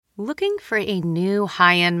Looking for a new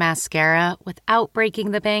high-end mascara without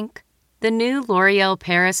breaking the bank? The new L'Oreal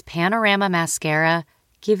Paris Panorama Mascara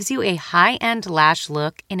gives you a high-end lash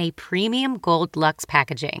look in a premium gold luxe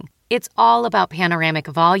packaging. It's all about panoramic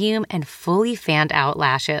volume and fully fanned-out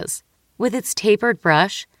lashes. With its tapered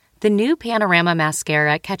brush, the new Panorama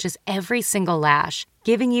Mascara catches every single lash,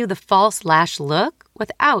 giving you the false lash look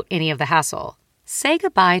without any of the hassle. Say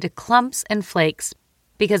goodbye to clumps and flakes,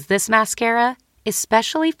 because this mascara is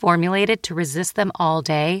specially formulated to resist them all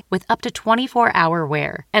day with up to 24-hour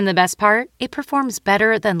wear. And the best part? It performs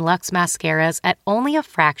better than Luxe mascaras at only a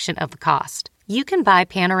fraction of the cost. You can buy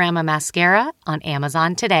Panorama Mascara on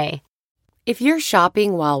Amazon today. If you're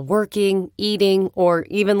shopping while working, eating, or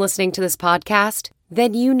even listening to this podcast,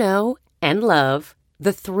 then you know and love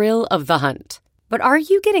the thrill of the hunt. But are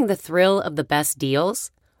you getting the thrill of the best deals?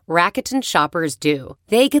 Rakuten shoppers do.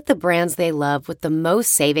 They get the brands they love with the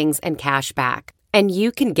most savings and cash back. And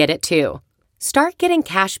you can get it too. Start getting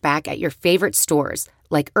cash back at your favorite stores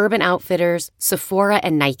like Urban Outfitters, Sephora,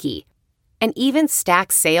 and Nike. And even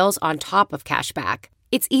stack sales on top of cash back.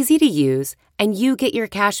 It's easy to use, and you get your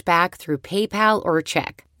cash back through PayPal or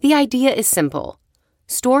check. The idea is simple.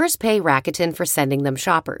 Stores pay Rakuten for sending them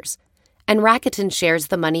shoppers, and Rakuten shares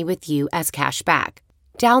the money with you as cash back.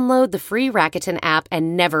 Download the free Rakuten app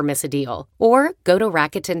and never miss a deal. Or go to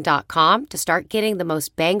Rakuten.com to start getting the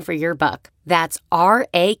most bang for your buck. That's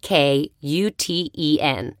RAKUTEN.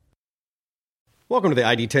 Welcome to the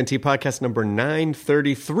ID10T podcast number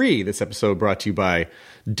 933. This episode brought to you by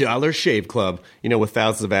Dollar Shave Club. You know, with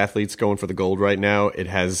thousands of athletes going for the gold right now, it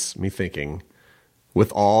has me thinking,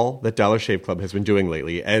 with all that Dollar Shave Club has been doing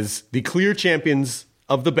lately, as the clear champions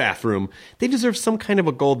of the bathroom, they deserve some kind of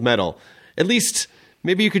a gold medal. At least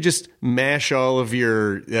maybe you could just mash all of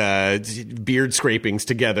your beard scrapings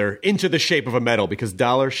together into the shape of a medal, because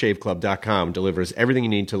DollarShaveClub.com delivers everything you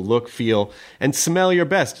need to look, feel, and smell your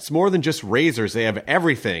best. It's more than just razors. They have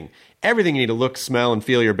everything. Everything you need to look, smell, and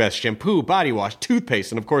feel your best. Shampoo, body wash,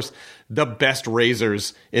 toothpaste, and of course, the best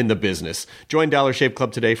razors in the business. Join Dollar Shave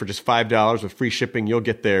Club today for just $5 with free shipping. You'll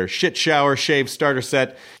get their Shit Shower Shave Starter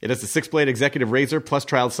Set. It has the 6-blade executive razor, plus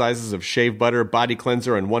trial sizes of shave butter, body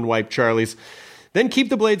cleanser, and one wipe Charlie's. Then keep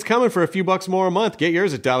the blades coming for a few bucks more a month. Get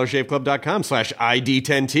yours at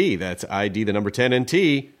DollarShaveClub.com/ID10T. That's ID, the number 10, and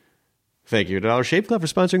T. Thank you to Dollar Shave Club for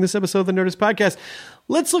sponsoring this episode of the Nerdist Podcast.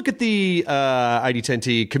 Let's look at the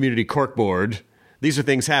ID10T community corkboard. These are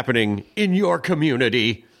things happening in your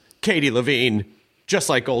community. Katie Levine, just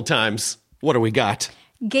like old times. What do we got?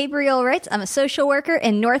 Gabriel writes, I'm a social worker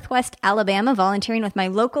in Northwest Alabama, volunteering with my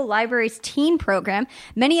local library's teen program.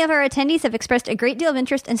 Many of our attendees have expressed a great deal of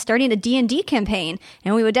interest in starting a D&D campaign,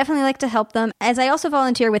 and we would definitely like to help them. As I also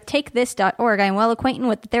volunteer with TakeThis.org, I am well acquainted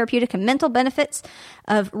with the therapeutic and mental benefits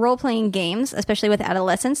of role-playing games, especially with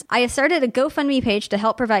adolescents. I have started a GoFundMe page to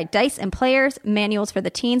help provide dice and players, manuals for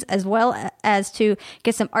the teens, as well as to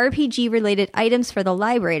get some RPG-related items for the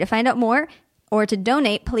library. To find out more, or to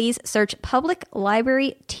donate, please search Public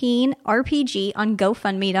Library Teen RPG on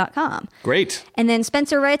GoFundMe.com. Great. And then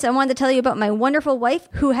Spencer writes, I wanted to tell you about my wonderful wife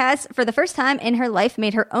who has, for the first time in her life,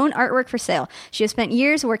 made her own artwork for sale. She has spent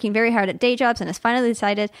years working very hard at day jobs and has finally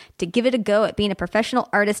decided to give it a go at being a professional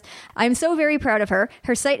artist. I'm so very proud of her.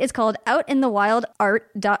 Her site is called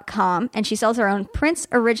outinthewildart.com, and she sells her own prints,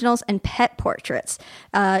 originals, and pet portraits.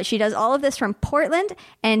 She does all of this from Portland,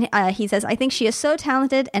 and he says, I think she is so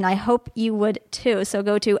talented, and I hope you would too. So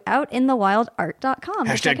go to outinthewildart.com.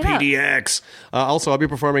 Hashtag PDX. Also, I'll be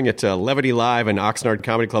performing at Levity Live and Oxnard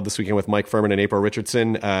Comedy Club this weekend with Mike Furman and April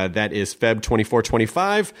Richardson. That is Feb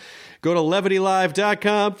 24-25. Go to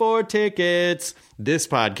levitylive.com for tickets. This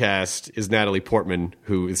podcast is Natalie Portman,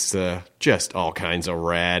 who is just all kinds of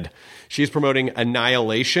rad. She's promoting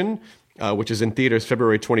Annihilation, which is in theaters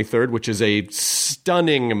February 23rd, which is a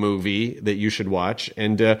stunning movie that you should watch.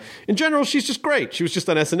 And in general, she's just great. She was just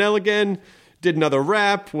on SNL again, did another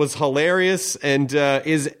rap, was hilarious, and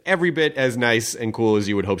is every bit as nice and cool as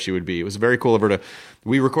you would hope she would be. It was very cool of her to...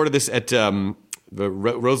 We recorded this at the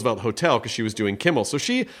Roosevelt Hotel because she was doing Kimmel. So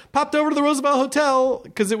she popped over to the Roosevelt Hotel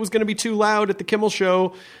because it was going to be too loud at the Kimmel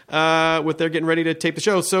show with they're getting ready to tape the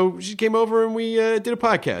show. So she came over and we did a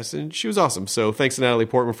podcast, and she was awesome. So thanks to Natalie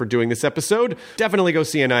Portman for doing this episode. Definitely go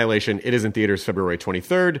see Annihilation. It is in theaters February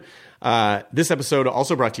 23rd. This episode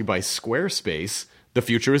also brought to you by Squarespace. The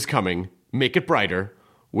future is coming. Make it brighter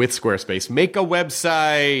with Squarespace. Make a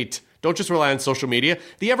website. Don't just rely on social media.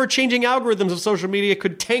 The ever-changing algorithms of social media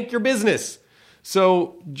could tank your business.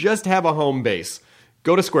 So just have a home base.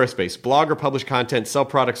 Go to Squarespace, blog or publish content, sell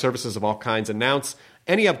product services of all kinds, announce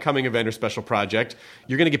any upcoming event or special project.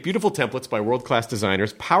 You're going to get beautiful templates by world-class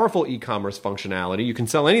designers, powerful e-commerce functionality. You can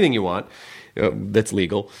sell anything you want. That's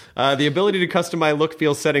legal. The ability to customize look,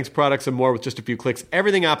 feel, settings, products, and more with just a few clicks.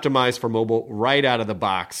 Everything optimized for mobile right out of the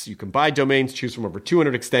box. You can buy domains, choose from over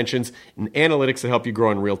 200 extensions, and analytics that help you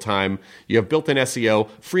grow in real time. You have built-in SEO,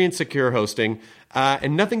 free and secure hosting,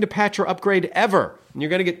 and nothing to patch or upgrade ever. And you're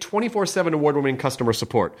going to get 24/7 award-winning customer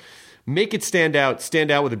support. Make it stand out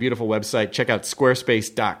with a beautiful website. Check out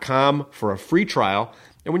squarespace.com for a free trial.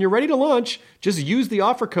 And when you're ready to launch, just use the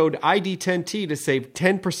offer code ID10T to save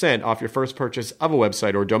 10% off your first purchase of a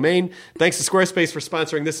website or domain. Thanks to Squarespace for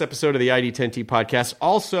sponsoring this episode of the ID10T podcast.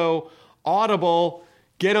 Also, Audible.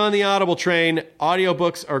 Get on the Audible train.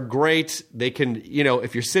 Audiobooks are great. They can,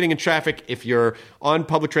 if you're sitting in traffic, if you're on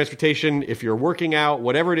public transportation, if you're working out,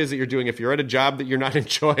 whatever it is that you're doing, if you're at a job that you're not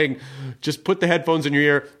enjoying, just put the headphones in your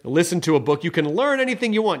ear, listen to a book. You can learn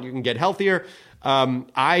anything you want. You can get healthier.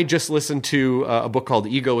 I just listened to a book called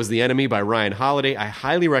Ego is the Enemy by Ryan Holiday. I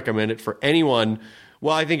highly recommend it for anyone.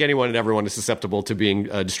 Well, I think anyone and everyone is susceptible to being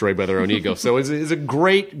destroyed by their own ego. So it's a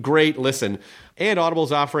great, great listen. And Audible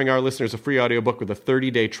is offering our listeners a free audiobook with a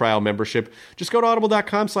 30-day trial membership. Just go to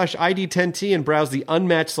audible.com/ID10T and browse the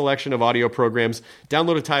unmatched selection of audio programs.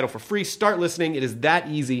 Download a title for free. Start listening. It is that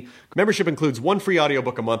easy. Membership includes one free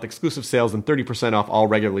audiobook a month, exclusive sales, and 30% off all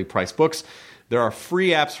regularly priced books. There are free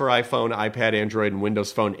apps for iPhone, iPad, Android, and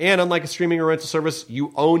Windows Phone. And unlike a streaming or rental service,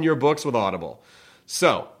 you own your books with Audible.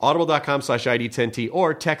 So, audible.com/ID10T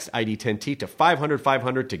or text ID10T to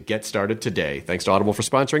 500-500 to get started today. Thanks to Audible for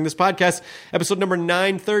sponsoring this podcast. Episode number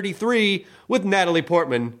 933 with Natalie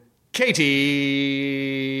Portman. Katie,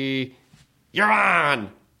 you're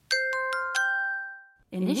on!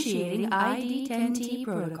 Initiating ID10T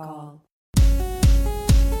protocol.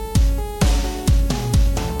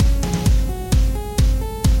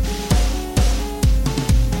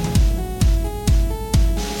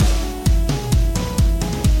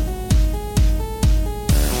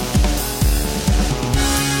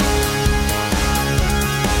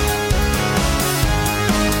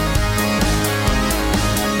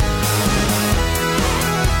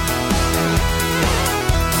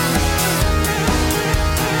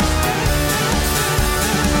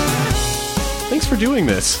 For doing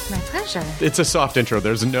this. My pleasure. It's a soft intro.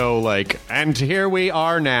 There's no and here we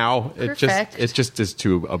are now. Perfect. It's just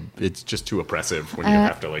too oppressive when you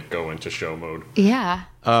have to go into show mode. Yeah.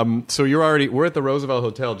 So we're at the Roosevelt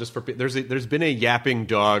Hotel just for there's been a yapping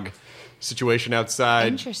dog situation outside.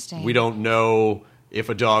 Interesting. We don't know if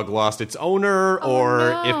a dog lost its owner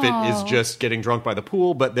or if it is just getting drunk by the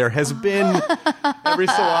pool, but there has been every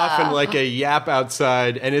so often a yap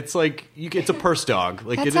outside, and it's it's a purse dog.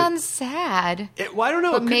 That sounds sad. Well, I don't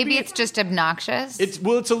know. But maybe it's just obnoxious. It's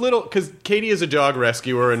a little, because Katie is a dog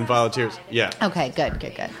rescuer and volunteers. Yeah. Okay, good.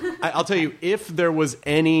 I'll tell you, if there was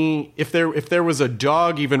a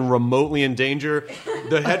dog even remotely in danger,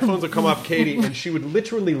 the headphones would come off Katie, and she would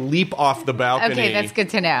literally leap off the balcony. Okay, that's good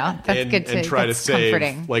to know. And try to save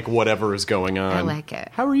whatever is going on. I like it.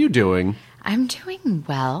 How are you doing? I'm doing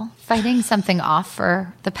well. Fighting something off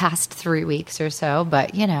for the past 3 weeks or so,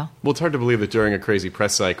 but Well, it's hard to believe that during a crazy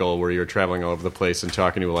press cycle where you're traveling all over the place and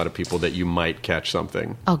talking to a lot of people that you might catch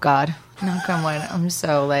something. Oh, God. Knock on wood. I'm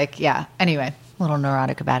so Anyway, a little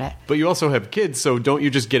neurotic about it. But you also have kids, so don't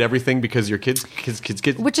you just get everything because your kids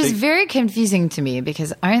get... Which is very confusing to me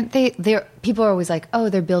because aren't they... People are always like, oh,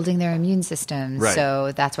 they're building their immune systems, right.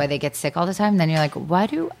 So that's why they get sick all the time. And then you're like, why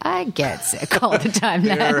do I get sick all the time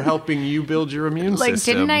then? They're helping you build your immune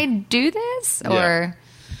system. Didn't I do this? Or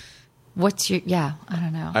what's your... Yeah, I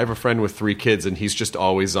don't know. I have a friend with 3 kids, and he's just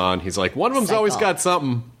always on. He's like, one of them's always got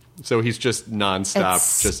something. So he's just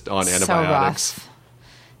nonstop, just on antibiotics.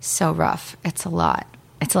 So rough. It's a lot,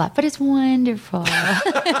 but it's wonderful.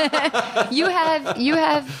 You have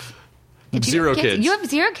 0 kids. You have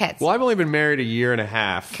 0 kids. Well, I've only been married a year and a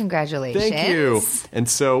half. Congratulations. Thank you. And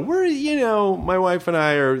so we're, my wife and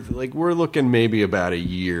I are we're looking maybe about a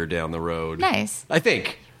year down the road. Nice. I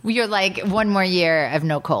think. You're one more year of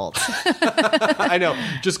no colds. I know.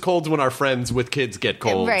 Just colds when our friends with kids get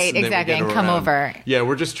colds. Right, exactly. And come over. Yeah,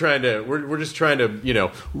 we're just trying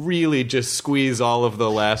to, really just squeeze all of the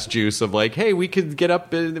last juice of hey, we could get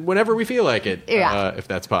up whenever we feel like it. Yeah. If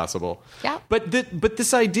that's possible. Yeah. But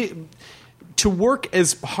this idea, to work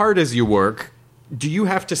as hard as you work, do you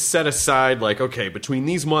have to set aside okay, between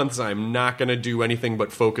these months I'm not going to do anything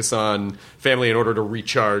but focus on family in order to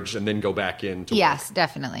recharge and then go back into Yes, work?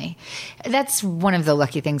 Definitely. That's one of the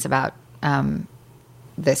lucky things about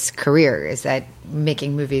this career is that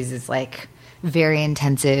making movies is very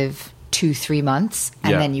intensive 2-3 months,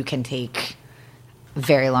 and then you can take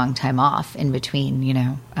very long time off in between,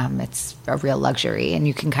 it's a real luxury, and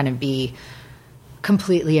you can kind of be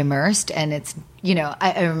completely immersed. And it's,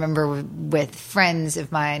 I remember with friends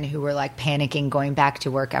of mine who were like panicking going back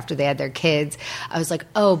to work after they had their kids. I was like,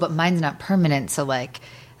 oh, but mine's not permanent. So like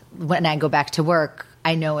when I go back to work,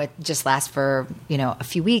 I know it just lasts for, a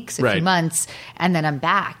few weeks, a few months, and then I'm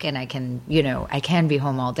back and I can, I can be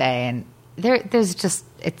home all day. And there's just,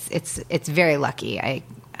 it's very lucky.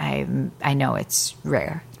 I know it's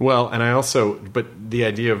rare. Well, and I also, but the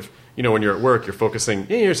idea of, when you're at work,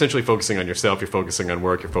 you're essentially focusing on yourself, you're focusing on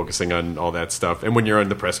work, you're focusing on all that stuff. And when you're on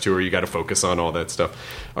the press tour, you got to focus on all that stuff.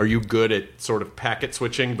 Are you good at sort of packet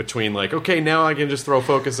switching between like, okay, now I can just throw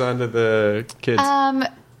focus onto the kids?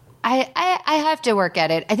 I have to work at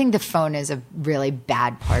it. I think the phone is a really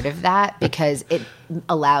bad part of that because it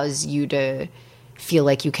allows you to feel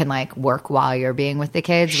like you can like work while you're being with the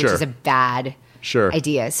kids, which is a bad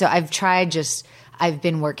idea. So I've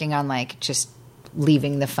been working on like just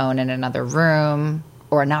leaving the phone in another room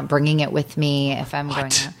or not bringing it with me if I'm going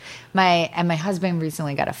out. My husband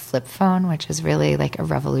recently got a flip phone, which is really like a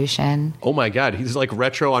revolution. Oh my God. He's like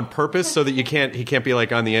retro on purpose so that he can't be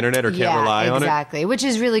like on the internet or can't rely on it. Exactly. Which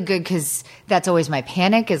is really good because that's always my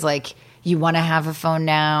panic is like, you want to have a phone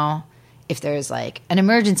now if there's like an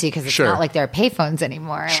emergency, because it's not like there are payphones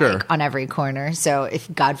anymore like, on every corner. So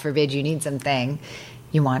if God forbid you need something,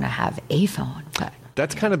 you want to have a phone. But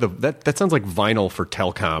that's kind of that sounds like vinyl for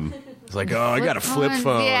telecom. It's like, oh, I got a flip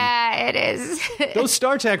phone. Yeah, it is. Those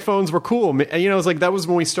StarTAC phones were cool. It's like that was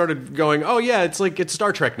when we started going, oh, yeah, it's like it's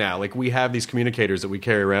Star Trek now. Like we have these communicators that we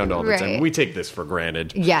carry around all the time. We take this for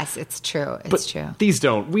granted. Yes, it's true. It's true. These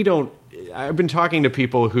don't. I've been talking to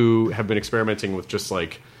people who have been experimenting with just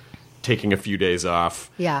like taking a few days off.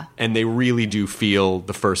 Yeah. And they really do feel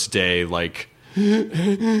the first day like,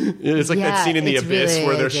 it's like that scene in The Abyss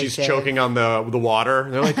really where she's choking on the water.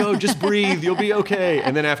 They're like, oh, just breathe, you'll be okay.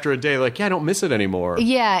 And then after a day, like, yeah, I don't miss it anymore.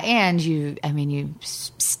 Yeah, and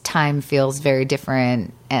time feels very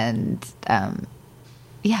different, and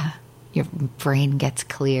your brain gets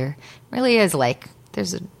clear. It really is like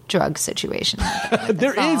there's a drug situation.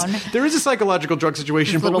 There is a psychological drug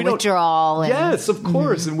situation, but we don't withdrawal. Yes, of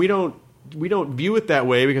course, and we don't view it that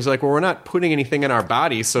way because like, well, we're not putting anything in our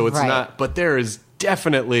body, so it's not. But there is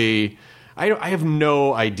definitely, I have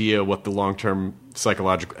no idea what the long-term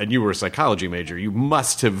psychological. And you were a psychology major. You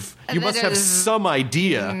must have some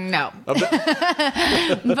idea. No, but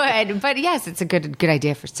yes, it's a good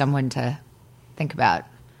idea for someone to think about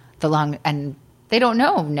the long. And they don't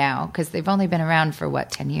know now because they've only been around for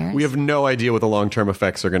 10 years. We have no idea what the long-term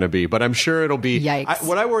effects are going to be, but I'm sure it'll be. Yikes.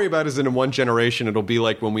 What I worry about is that in one generation, it'll be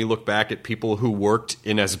like when we look back at people who worked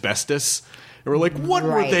in asbestos. And we're like, what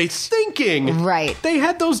were they thinking? Right. They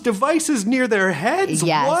had those devices near their heads?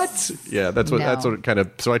 Yes. What? Yeah, that's what it kind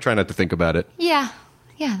of. So I try not to think about it. Yeah.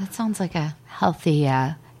 Yeah, that sounds like a healthy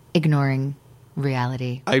ignoring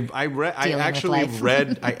reality. I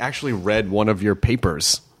actually read one of your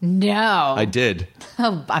papers. No, I did.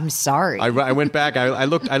 Oh, I'm sorry. I went back. I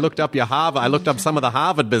looked up your Harvard. I looked up some of the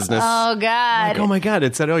Harvard business. Oh God! Like, oh my God!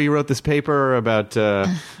 It said, "Oh, you wrote this paper about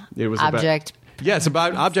it was object." Yes,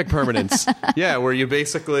 about object permanence. Yeah, where you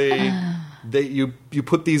basically you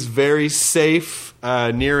put these very safe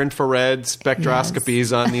near infrared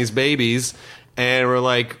spectroscopies on these babies. And we're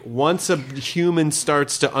like, once a human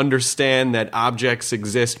starts to understand that objects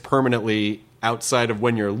exist permanently outside of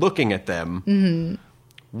when you're looking at them,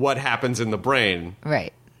 what happens in the brain?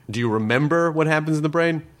 Right. Do you remember what happens in the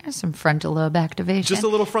brain? There's some frontal lobe activation. Just a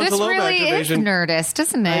little frontal lobe activation. This really is Nerdist,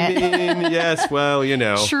 isn't it? I mean, yes, well,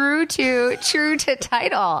 True to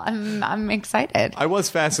title. I'm excited. I was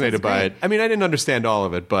fascinated by it. I mean, I didn't understand all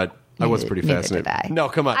of it, but I was pretty fascinated. Neither did I. No,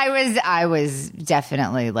 come on. I was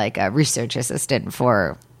definitely like a research assistant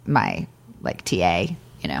for my TA,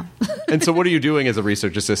 And so what are you doing as a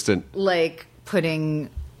research assistant? Like putting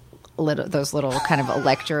those little kind of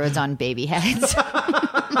electrodes on baby heads.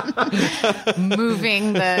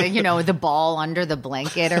 Moving the ball under the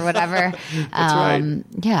blanket or whatever. That's right.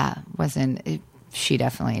 Yeah, she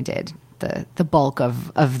definitely did the bulk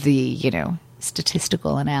of the,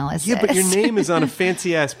 statistical analysis. Yeah, but your name is on a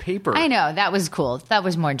fancy ass paper. I know, that was cool. That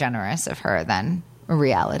was more generous of her than a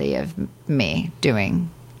reality of me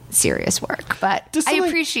doing serious work. But I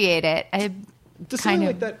appreciate it. Does something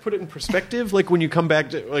like that put it in perspective? Like when you come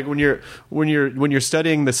back to when you're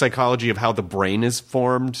studying the psychology of how the brain is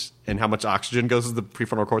formed and how much oxygen goes to the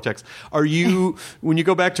prefrontal cortex, are you when you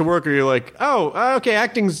go back to work, are you like, oh, okay,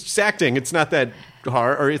 acting's acting, it's not that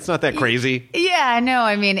hard or it's not that crazy? Yeah, no,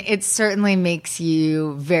 I mean, it certainly makes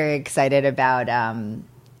you very excited about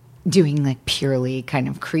doing like purely kind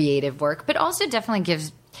of creative work, but also definitely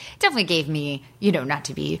gave me, not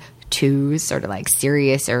to be too sort of like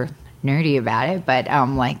serious or nerdy about it, but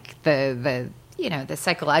like the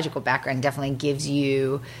psychological background definitely gives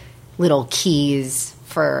you little keys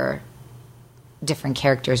for different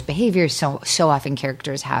characters' behaviors. So often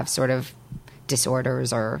characters have sort of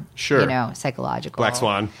disorders or, psychological. Black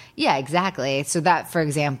Swan. Yeah, exactly. So that, for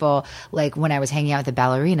example, like when I was hanging out with the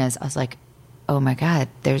ballerinas, I was like, oh my God,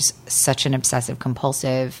 there's such an obsessive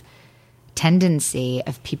compulsive tendency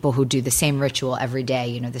of people who do the same ritual every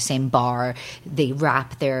day, the same bar, they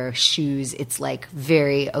wrap their shoes. It's like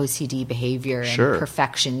very OCD behavior and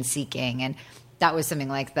perfection seeking. And that was something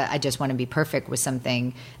like that. I just want to be perfect was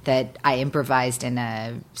something that I improvised in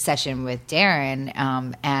a session with Darren.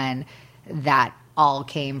 And that all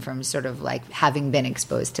came from sort of like having been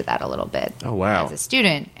exposed to that a little bit. Oh, wow. As a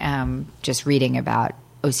student, just reading about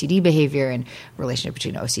OCD behavior and relationship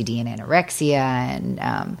between OCD and anorexia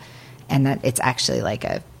and that it's actually like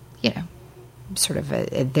a,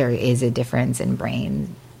 there is a difference in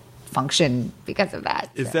brain function because of that.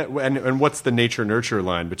 Is that and what's the nature nurture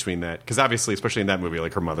line between that? Because obviously, especially in that movie,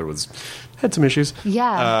 like her mother had some issues.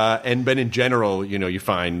 Yeah. But in general, you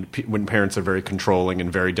find when parents are very controlling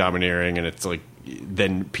and very domineering, and it's like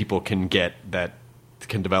then people can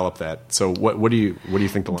develop that. So what do you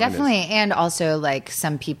think the line Definitely, is? and also like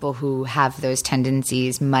some people who have those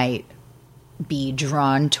tendencies might be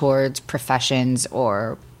drawn towards professions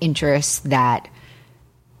or interests that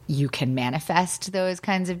you can manifest those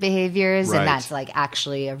kinds of behaviors. Right. And that's like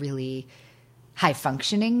actually a really high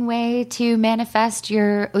functioning way to manifest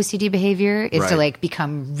your OCD behavior is to like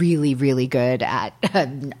become really, really good at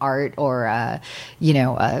art or,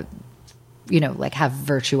 like have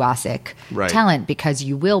virtuosic talent because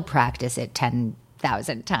you will practice it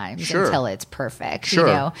 10,000 times until it's perfect,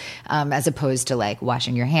 as opposed to like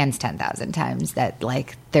washing your hands 10,000 times that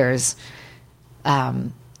like there's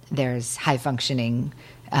high functioning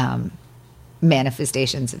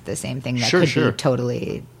manifestations of the same thing that could be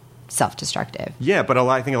totally self-destructive. Yeah, but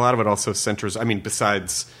I think a lot of it also centers,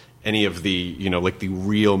 besides any of the, like the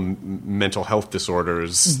real mental health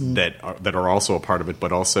disorders that are also a part of it,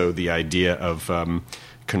 but also the idea of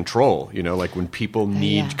control, like when people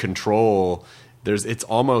need control, it's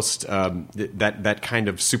almost that kind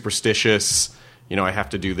of superstitious, I have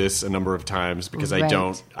to do this a number of times because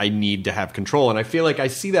I need to have control. And I feel like I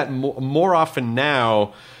see that more often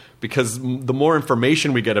now because the more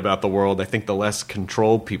information we get about the world, I think the less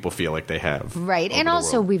control people feel like they have. Right. And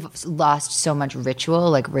also we've lost so much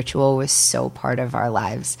ritual. Like ritual was so part of our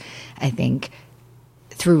lives. I think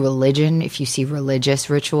through religion, if you see religious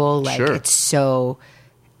ritual, like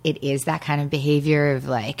it is that kind of behavior of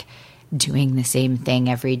like doing the same thing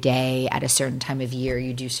every day at a certain time of year.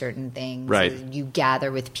 You do certain things. Right. You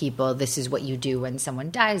gather with people. This is what you do when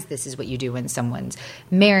someone dies. This is what you do when someone's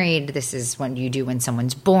married. This is what you do when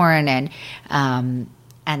someone's born. And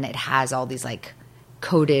it has all these like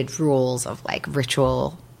coded rules of like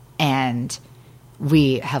ritual. And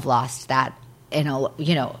we have lost that in a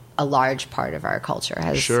large part of our culture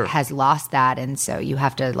has lost that. And so you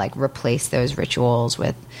have to like replace those rituals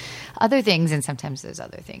with other things, and sometimes those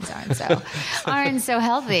other things aren't so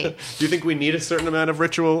healthy. Do you think we need a certain amount of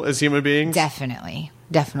ritual as human beings? Definitely.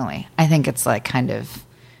 I think it's like kind of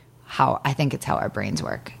how our brains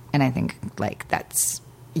work, and I think like that's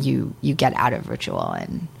you get out of ritual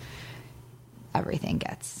and everything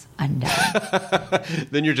gets undone.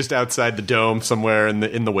 Then you're just outside the dome somewhere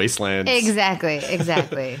in the wastelands. Exactly.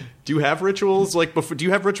 Do you have rituals do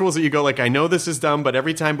you have rituals that you go like, I know this is dumb, but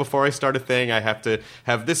every time before I start a thing, I have to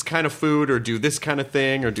have this kind of food or do this kind of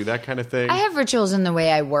thing or do that kind of thing? I have rituals in the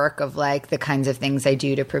way I work of like the kinds of things I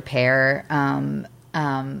do to prepare. I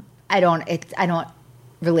don't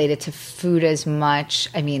relate it to food as much.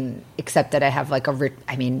 Except that I have like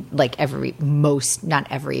most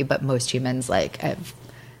humans like have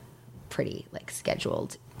pretty like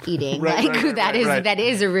scheduled eating. That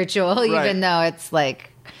is a ritual, even though it's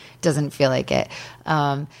like doesn't feel like it.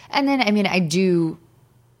 And then I do,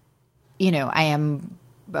 I am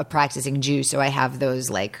a practicing Jew, so I have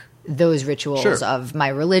those rituals of my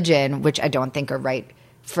religion, which I don't think are right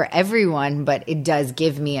for everyone, but it does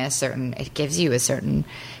give me it gives you a certain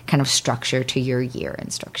kind of structure to your year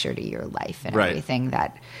and structure to your life and everything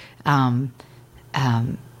that,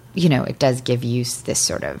 it does give you this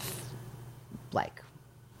sort of like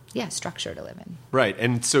structure to live in. Right.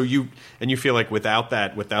 And so you feel like without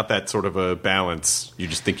that sort of a balance, you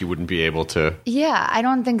just think you wouldn't be able to. Yeah, I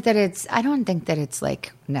don't think that it's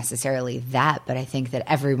like necessarily that, but I think that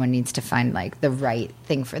everyone needs to find like the right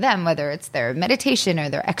thing for them, whether it's their meditation or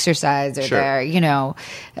their exercise or their,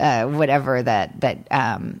 whatever that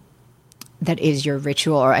is your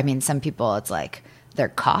ritual. Or I mean, some people it's like their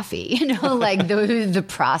coffee, like the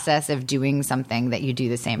process of doing something that you do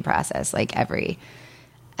the same process like every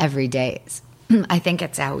day. I think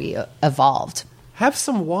it's how we evolved. Have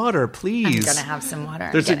some water, please. I'm gonna have some water.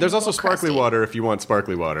 There's also sparkly water if you want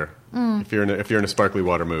sparkly water. If you're in a sparkly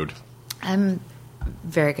water mood. I'm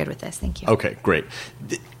very good with this. Thank you. Okay, great.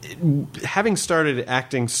 Having started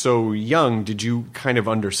acting so young, did you kind of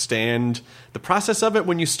understand the process of it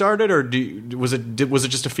when you started, or was it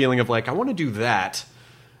just a feeling of like, I want to do that?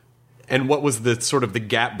 And what was the sort of the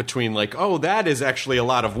gap between like, oh, that is actually a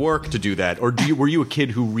lot of work to do that? Or were you a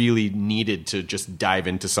kid who really needed to just dive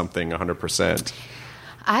into something 100%?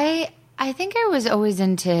 I think I was always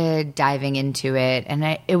into diving into it.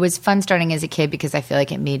 And it was fun starting as a kid because I feel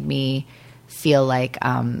like it made me feel like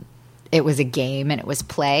it was a game and it was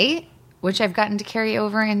play, which I've gotten to carry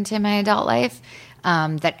over into my adult life.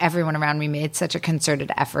 That everyone around me made such a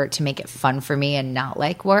concerted effort to make it fun for me and not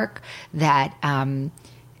like work that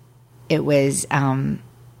it was, I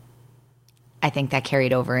think that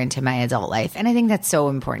carried over into my adult life. And I think that's so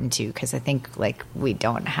important too, because I think like we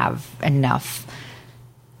don't have enough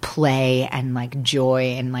play and like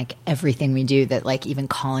joy and like everything we do, that like even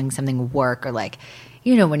calling something work, or like,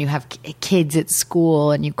 when you have kids at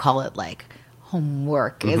school and you call it like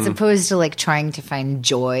homework, as opposed to like trying to find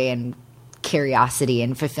joy and curiosity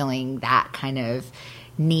and fulfilling that kind of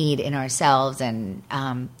need in ourselves. And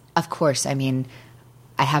of course, I mean,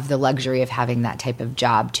 I have the luxury of having that type of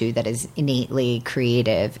job too that is innately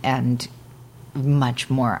creative and much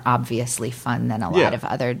more obviously fun than a lot of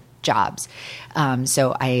other jobs.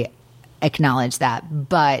 So I acknowledge that,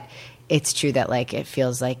 but it's true that like it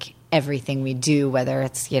feels like everything we do, whether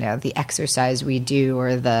it's the exercise we do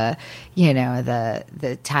or the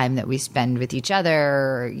the time that we spend with each other,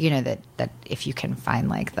 or, that if you can find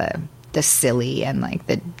like the silly and like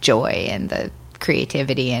the joy and the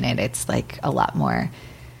creativity in it, it's like a lot more.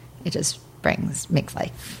 It just makes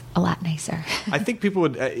life a lot nicer. I think people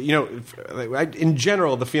would, in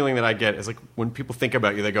general, the feeling that I get is like when people think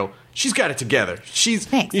about you, they go, "She's got it together. She's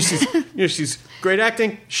great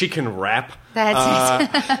acting. She can rap.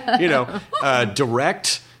 That's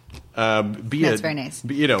direct." That's very nice.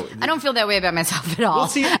 I don't feel that way about myself at all. Well,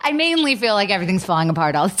 see, I mainly feel like everything's falling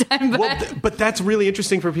apart all the time. But that's really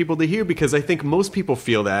interesting for people to hear, because I think most people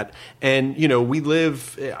feel that. And, we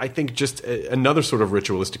live, I think just another sort of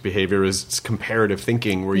ritualistic behavior is comparative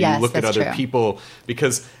thinking, where you look at other people,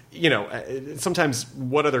 because, sometimes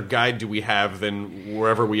what other guide do we have than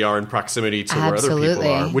wherever we are in proximity to where other people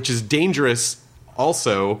are, which is dangerous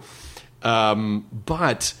also.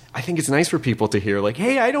 But I think it's nice for people to hear like,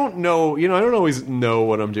 hey, I don't know, I don't always know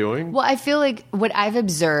what I'm doing. Well, I feel like what I've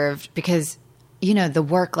observed, because, the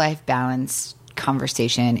work-life balance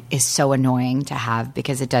conversation is so annoying to have,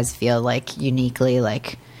 because it does feel like uniquely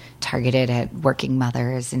like targeted at working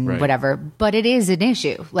mothers and whatever, but it is an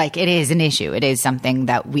issue. Like it is an issue. It is something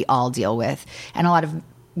that we all deal with. And a lot of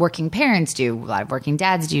working parents do, a lot of working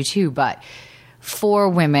dads do too. But for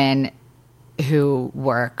women who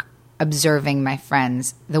work, observing my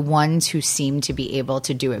friends, the ones who seem to be able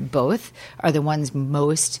to do it both are the ones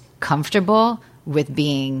most comfortable with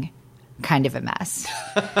being kind of a mess.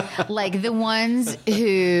 Like the ones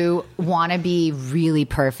who want to be really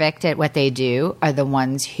perfect at what they do are the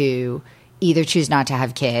ones who either choose not to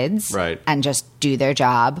have kids and just do their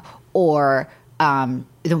job, or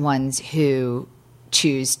the ones who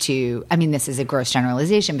choose to, I mean, this is a gross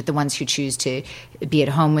generalization, but the ones who choose to be at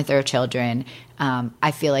home with their children,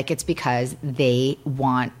 I feel like it's because they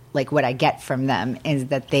want, like what I get from them is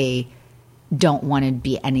that they don't want to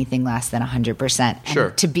be anything less than 100%. Sure.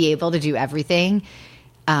 And to be able to do everything,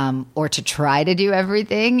 or to try to do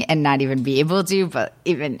everything and not even be able to, but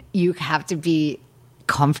even you have to be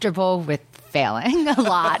comfortable with failing a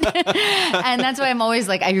lot. And that's why I'm always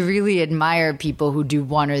like, I really admire people who do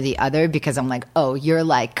one or the other, because I'm like, oh, you're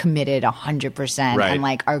like committed 100% and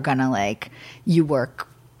like are gonna like, you work,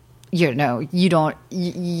 you don't,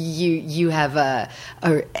 you have a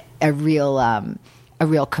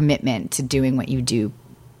real commitment to doing what you do,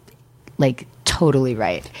 like totally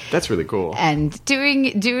right. That's really cool. And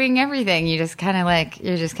doing everything, you're just kind of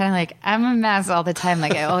like, I'm a mess all the time.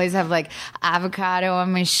 Like I always have like avocado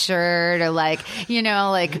on my shirt, or like,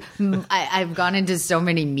 I've gone into so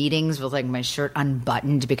many meetings with like my shirt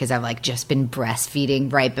unbuttoned because I've like just been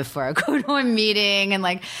breastfeeding right before I go to a meeting, and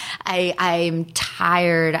like I'm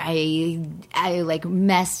tired. I like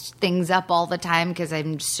mess things up all the time because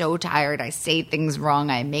I'm so tired. I say things wrong.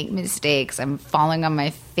 I make mistakes. I'm falling on my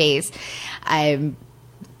face. I'm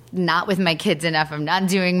not with my kids enough. I'm not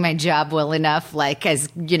doing my job well enough, like as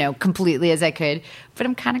completely as I could. But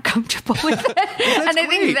I'm kind of comfortable with it, and I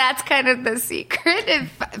think that's kind of the secret.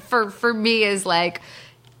 For me, is like,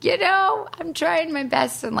 I'm trying my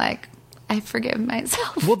best, and like I forgive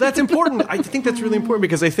myself. Well, that's important. I think that's really important,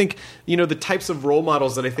 because I think the types of role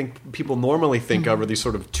models that I think people normally think of are these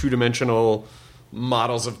sort of two-dimensional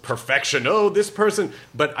models of perfection. Oh, this person.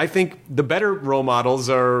 But I think the better role models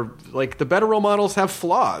have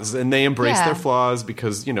flaws, and they embrace their flaws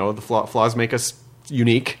because, the flaws make us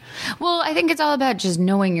unique. Well, I think it's all about just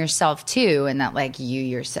knowing yourself too, and that like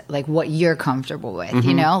yourself, like what you're comfortable with,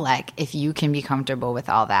 like if you can be comfortable with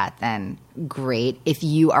all that, then great. If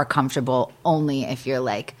you are comfortable only if you're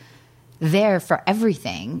like there for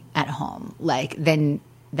everything at home, like then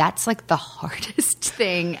that's like the hardest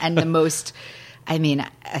thing and the most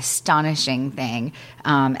astonishing thing.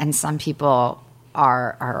 And some people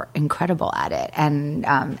are incredible at it,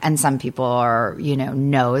 and some people are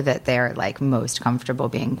know that they're like most comfortable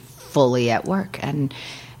being fully at work, and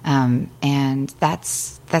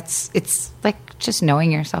that's it's like just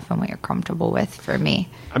knowing yourself and what you're comfortable with. For me,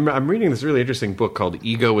 I'm reading this really interesting book called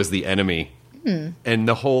Ego is the Enemy, and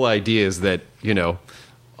the whole idea is that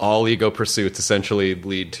all ego pursuits essentially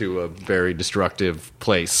lead to a very destructive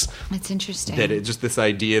place. It's interesting. That it's just this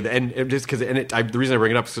idea, the reason I bring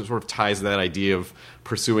it up is it sort of ties to that idea of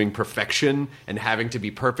pursuing perfection and having to be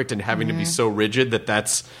perfect and having to be so rigid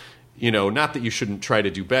that's, not that you shouldn't try to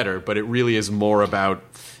do better, but it really is more about,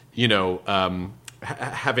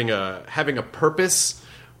 having a purpose,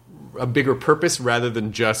 a bigger purpose, rather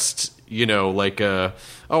than just, I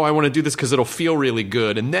want to do this because it'll feel really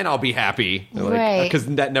good and then I'll be happy. Right. Because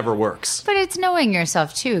that never works. But it's knowing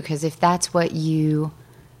yourself too, because if that's what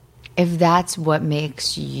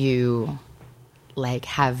makes you like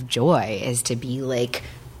have joy, is to be like,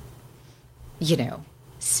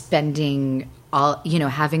 spending all,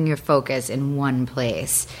 having your focus in one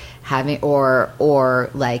place, or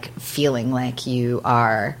like feeling like you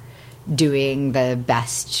are doing the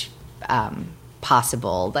best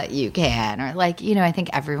possible that you can, or like I think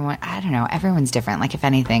everyone's different. Like if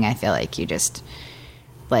anything, I feel like you just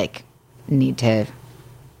like need to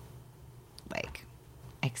like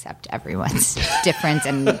accept everyone's difference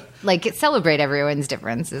and like celebrate everyone's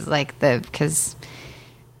differences, like because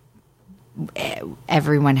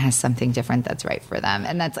everyone has something different that's right for them,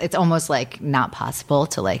 and it's almost like not possible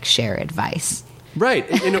to like share advice. Right.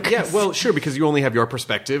 Yeah, well, sure, because you only have your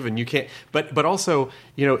perspective and you can't, but also,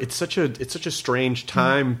 it's such a strange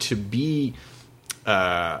time to be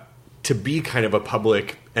kind of a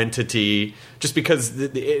public entity, just because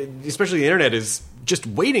especially the internet is just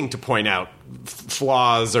waiting to point out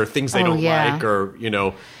flaws or things they don't like, or,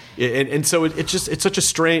 and so it's such a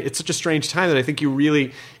strange time that I think you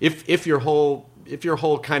really, if your whole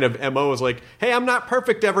kind of MO is like, hey, I'm not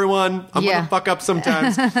perfect, everyone. I'm going to fuck up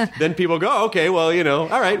sometimes. Then people go, oh, okay, well,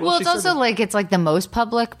 all right. Well, it's also like, it's like the most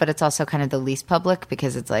public, but it's also kind of the least public,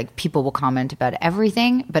 because it's like people will comment about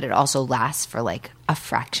everything, but it also lasts for like a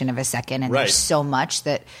fraction of a second. And there's so much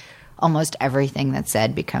that almost everything that's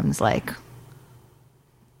said becomes like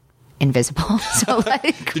invisible. So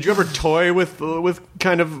like, did you ever toy with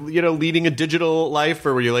kind of leading a digital life,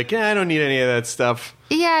 or were you like, I don't need any of that stuff?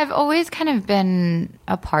 Yeah, I've always kind of been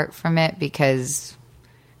apart from it because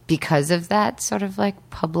of that sort of like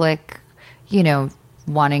public,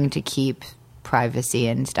 wanting to keep privacy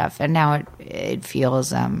and stuff. And now it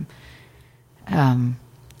feels like I'm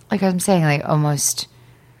saying, like almost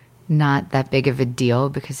not that big of a deal,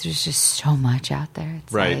 because there's just so much out there.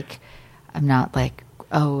 It's like I'm not like,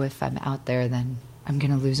 oh, if I'm out there, then I'm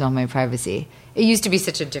going to lose all my privacy. It used to be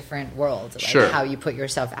such a different world. Like how you put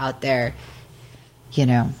yourself out there,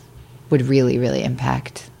 would really, really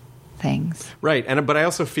impact things. Right. But I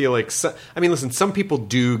also feel like, listen, some people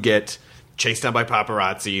do get chased down by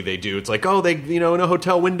paparazzi. They do. It's like, oh, they, in a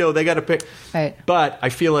hotel window, they got to pick. Right. But I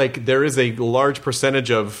feel like there is a large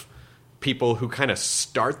percentage of people who kind of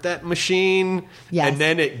start that machine, and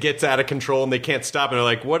then it gets out of control and they can't stop, and they're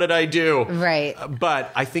like, what did I do? Right.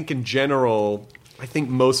 But I think in general,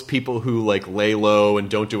 most people who like lay low and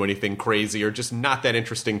don't do anything crazy are just not that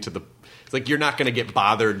interesting to it's like, you're not going to get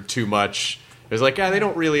bothered too much It's like, they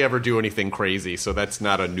don't really ever do anything crazy, so that's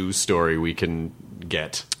not a news story we can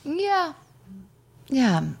get. Yeah.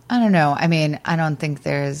 Yeah. I don't know. I mean, I don't think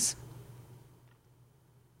there's...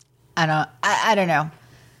 I don't know.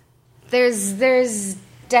 There's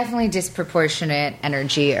definitely disproportionate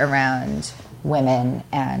energy around women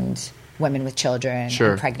and women with children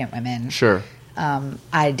Sure. and pregnant women. Sure.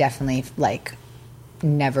 I definitely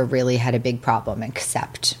never really had a big problem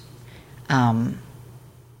except when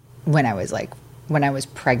I was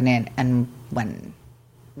pregnant and when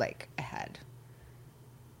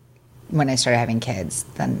I started having kids,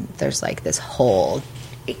 then there's this whole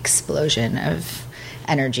explosion of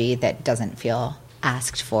energy that doesn't feel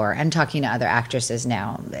asked for. And talking to other actresses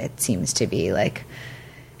now, it seems to be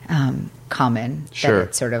common Sure. that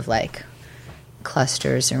it sort of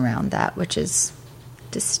clusters around that, which is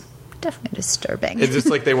just definitely disturbing. It's just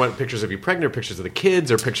like they want pictures of you pregnant, or pictures of the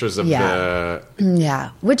kids, or pictures of the... Yeah,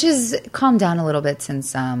 which has calmed down a little bit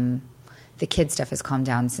since the kid stuff has calmed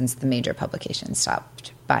down since the major publications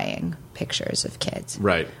stopped buying pictures of kids.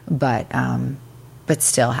 Right. But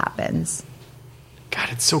still happens. God,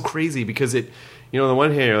 it's so crazy because on the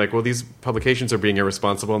one hand, you're like, well, these publications are being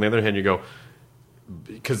irresponsible. On the other hand, you go,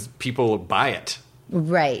 because people buy it.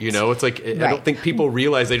 Right. It's like, I don't think people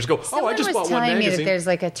realize. They just go, I just bought one magazine. Someone was telling me that there's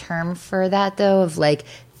a term for that, though, of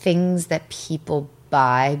things that people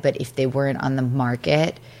buy, but if they weren't on the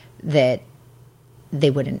market, that they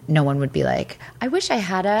wouldn't, no one would be like, I wish I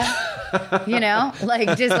had not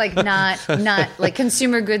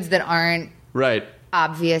consumer goods that aren't right.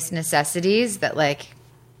 obvious necessities that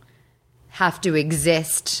have to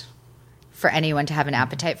exist for anyone to have an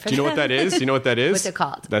appetite for. Do you know what that is? You know what that is? What's it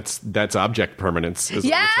called? That's object permanence.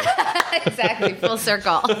 Yeah, exactly. Full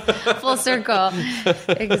circle. Full circle.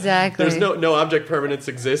 Exactly. There's no object permanence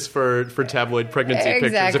exists for tabloid pregnancy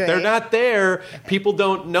pictures. If they're not there, people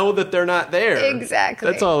don't know that they're not there. Exactly.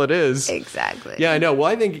 That's all it is. Exactly. Yeah, I know. Well,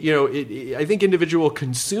 I think I think individual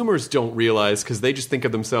consumers don't realize because they just think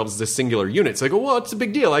of themselves as a singular unit. It's like, well, it's a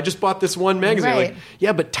big deal. I just bought this one magazine. Right.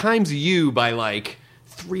 Yeah, but times you by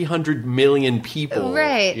 300 million people.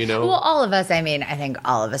 Right. Well, all of us, I think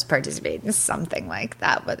all of us participate in something like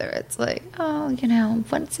that, whether it's what's it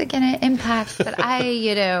going to impact that I,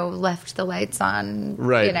 left the lights on,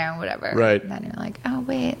 right. Whatever. Right. And then you're like, oh,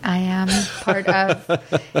 wait, I am part of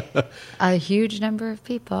a huge number of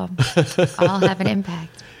people. All have an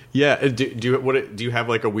impact. Yeah. Do you have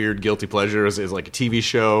a weird guilty pleasure? Is it a TV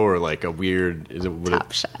show or a weird?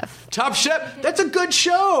 Top Chef. Top Chef. That's a good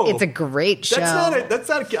show. It's a great show. That's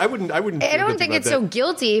not. I wouldn't. I don't think it's so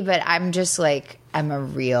guilty, but I'm just I'm a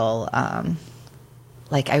real.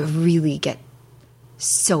 I really get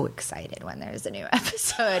so excited when there's a new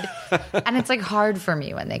episode, and it's hard for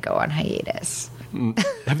me when they go on hiatus.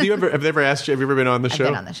 Have they ever asked you? Have you ever been on the show? I've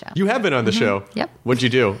been on the show. You have been on the show. Yep. What'd you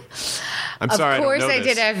do? I'm sorry. Of course, I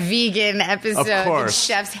did a vegan episode. Of course.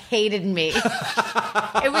 The chefs hated me.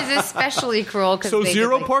 It was especially cruel because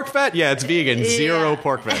zero pork fat. Yeah, it's vegan. Yeah. Zero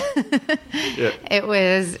pork fat. Yeah. It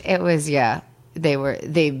was. Yeah.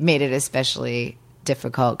 They made it especially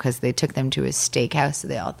difficult because they took them to a steakhouse, so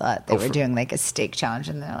they all thought they were doing a steak challenge,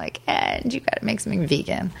 and they're like, and you got to make something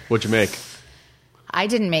vegan. What'd you make? I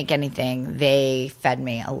didn't make anything. They fed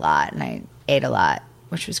me a lot, and I ate a lot,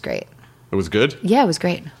 which was great. It was good? Yeah, it was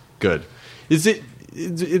great. Good. Is it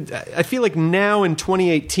I feel like now in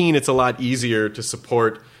 2018, it's a lot easier to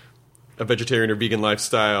support a vegetarian or vegan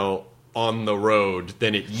lifestyle on the road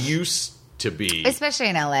than it used to be. Especially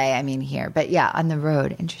in LA, here. But yeah, on the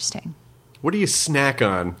road, interesting. What do you snack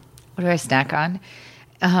on? What do I snack on?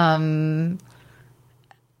 I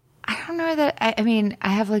don't know that. I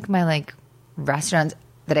have my restaurants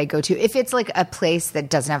that I go to. If it's a place that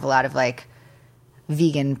doesn't have a lot of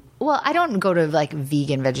vegan. Well, I don't go to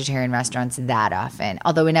vegan vegetarian restaurants that often.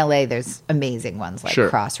 Although in LA, there's amazing ones Sure.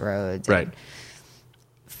 Crossroads, right? And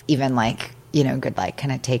even good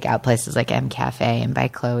kind of takeout places like M Cafe and by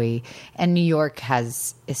Chloe. And New York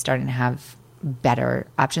is starting to have better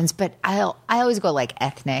options. But I always go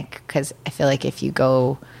ethnic because I feel if you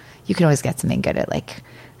go, you can always get something good at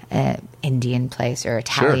Indian place or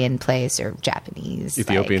Italian place or Japanese.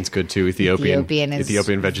 Ethiopian's good too. Ethiopian vegetarian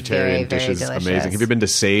very, very dishes delicious. amazing. Have you been to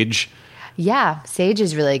Sage? Yeah, Sage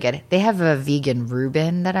is really good. They have a vegan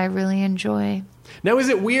Reuben that I really enjoy. Now, is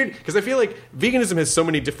it weird? Because I feel like veganism has so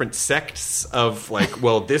many different sects of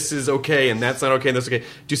well, this is okay and that's not okay and that's okay.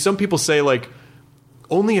 Do some people say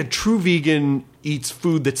only a true vegan eats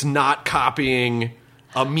food that's not copying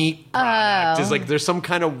a meat product? Is there's some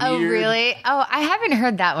kind of weird... Oh, really? Oh, I haven't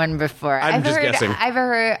heard that one before. I'm just guessing. I've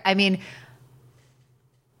heard...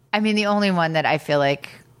 the only one that I feel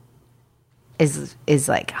is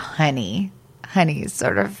honey. honey is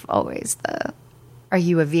sort of always are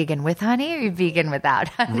you a vegan with honey or are you vegan without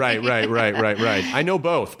honey? Right. I know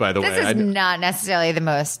both, by the way. This is not necessarily the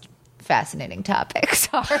most fascinating topic.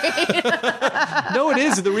 Sorry. No, it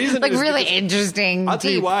is. The reason like is really because- interesting. I'll tell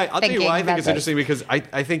you why. I think it's this. interesting because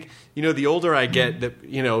I think, the older I get,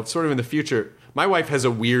 that sort of in the future, my wife has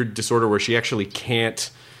a weird disorder where she actually can't.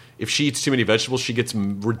 If she eats too many vegetables, she gets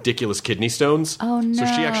ridiculous kidney stones. Oh, no. So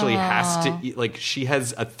she actually has to eat. Like she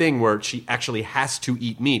has a thing where she actually has to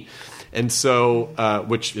eat meat, and so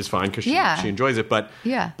which is fine because she enjoys it. But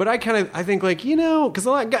but I think like because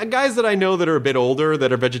a lot guys that I know that are a bit older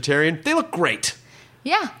that are vegetarian, they look great.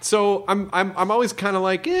 Yeah. So I'm always kind of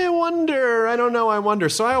like, I wonder.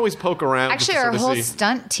 So I always poke around. Actually, our whole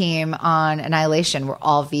stunt team on Annihilation were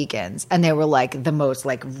all vegans, and they were like the most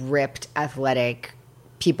like ripped, athletic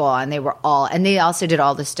people, and they also did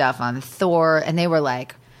all the stuff on Thor, and they were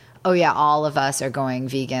like, oh yeah, all of us are going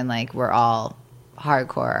vegan, like we're all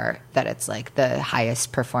hardcore, that it's like the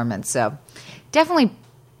highest performance. So definitely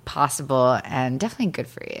possible and definitely good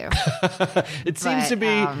for you. It seems to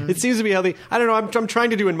be healthy. I don't know. I'm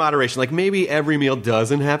trying to do in moderation. Like maybe every meal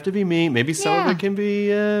doesn't have to be meat. Maybe some of it can be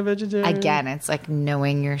vegetarian. Again, it's like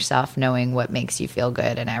knowing yourself, knowing what makes you feel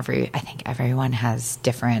good, and I think everyone has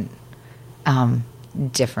different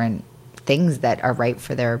things that are right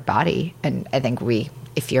for their body, and I think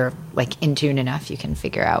if you're like in tune enough, you can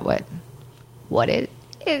figure out what it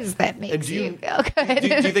is that makes you feel good. Do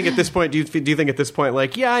you think at this point? Do you think at this point,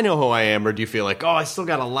 like, I know who I am, or do you feel like, I still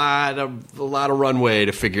got a lot of runway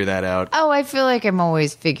to figure that out? Oh, I feel like I'm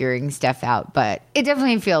always figuring stuff out, but it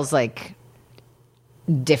definitely feels like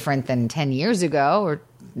different than 10 years ago, or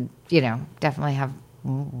definitely have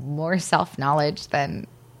more self knowledge than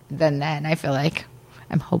then. I feel like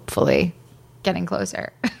I'm hopefully getting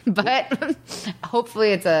closer, but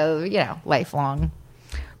hopefully it's a lifelong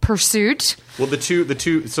pursuit. Well, the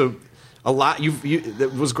two. So a lot.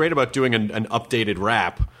 That was great about doing an updated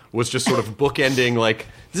rap was just sort of bookending like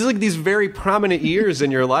this is like these very prominent years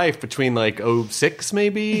in your life between like 2006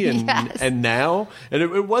 maybe and now, and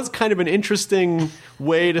it was kind of an interesting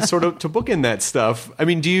way to sort of to bookend that stuff. I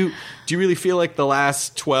mean, do you really feel like the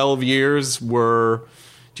last 12 years were?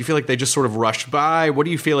 Do you feel like they just sort of rushed by? What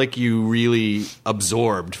do you feel like you really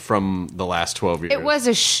absorbed from the last 12 years? It was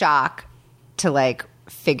a shock to like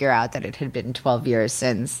figure out that it had been 12 years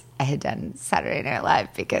since I had done Saturday Night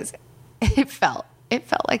Live, because it felt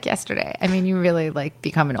like yesterday. I mean, you really like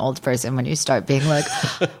become an old person when you start being like,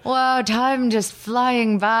 wow, time just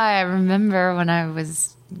flying by. I remember when I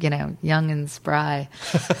was, young and spry.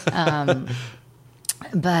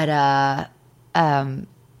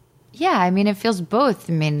 Yeah, I mean, it feels both.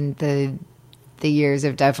 I mean, the years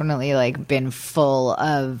have definitely like been full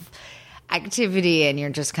of activity, and you're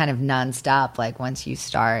just kind of nonstop. Like once you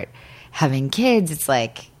start having kids, it's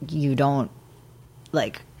like you don't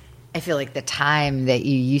like. I feel like the time that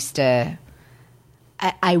you used to.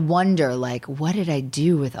 I wonder, like, what did I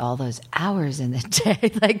do with all those hours in the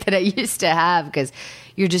day, like that I used to have? Because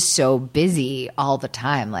you're just so busy all the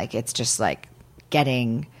time. Like it's just like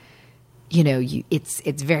getting.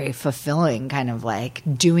 It's very fulfilling, kind of like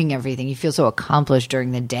doing everything. You feel so accomplished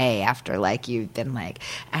during the day after like you've been like,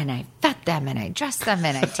 and I fed them and I dress them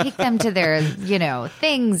and I take them to their,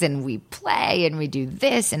 things, and we play and we do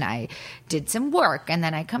this, and I did some work, and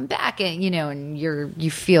then I come back and, and you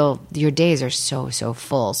feel your days are so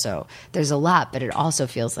full. So there's a lot, but it also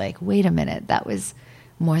feels like, wait a minute, that was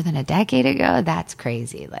more than a decade ago. That's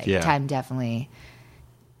crazy. Like time definitely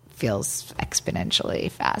feels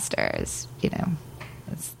exponentially faster, as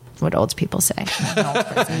that's what old people say. I'm an old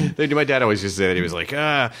person. My dad always used to say that. He was like,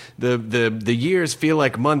 the years feel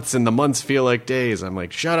like months and the months feel like days. I'm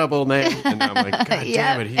like, shut up, old man. And I'm like, God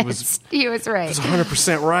damn it, he was right. He was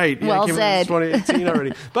 100% right. Well said. 2018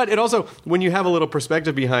 already. But it also, when you have a little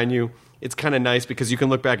perspective behind you, it's kind of nice because you can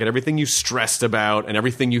look back at everything you stressed about and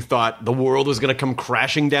everything you thought the world was going to come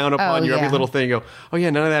crashing down upon you. Every little thing, you go, oh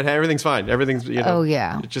yeah, none of that. Everything's fine. Everything's Oh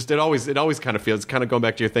yeah. It always kind of feels. Kind of going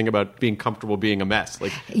back to your thing about being comfortable being a mess.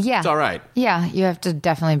 Like it's all right. Yeah, you have to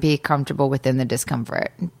definitely be comfortable within the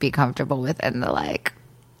discomfort. Be comfortable within the like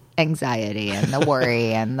anxiety and the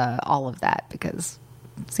worry and all of that, because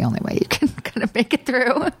it's the only way you can kind of make it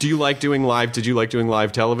through. Do you like doing live? Did you like doing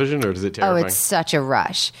live television, or is it terrifying? Oh, it's such a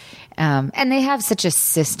rush. And they have such a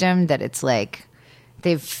system that it's like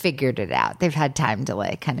they've figured it out. They've had time to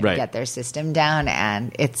like kind of get their system down,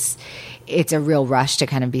 and it's a real rush to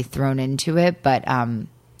kind of be thrown into it. But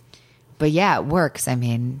yeah, it works. I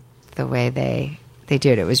mean, the way they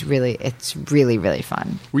do it, it's really, really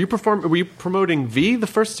fun. Were you promoting V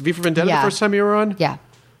for Vendetta the first time you were on? Yeah.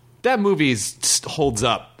 That movie holds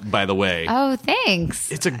up, by the way. Oh,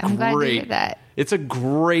 thanks. I'm glad to hear that. It's a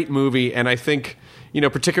great movie, and I think,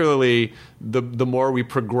 particularly the more we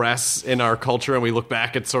progress in our culture and we look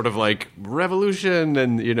back at sort of like revolution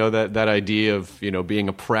and that idea of being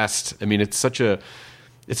oppressed. I mean, it's such a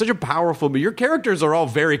powerful. But your characters are all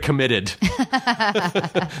very committed.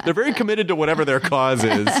 They're very committed to whatever their cause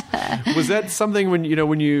is. Was that something when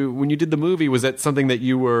you did the movie? Was that something that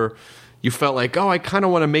you felt like, oh, I kind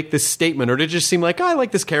of want to make this statement, or did it just seem like, oh, I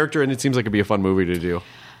like this character and it seems like it'd be a fun movie to do?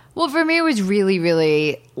 Well, for me, it was really,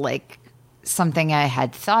 really like something I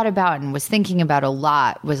had thought about and was thinking about a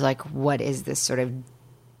lot. Was like, what is this sort of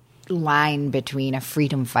line between a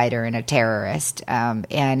freedom fighter and a terrorist?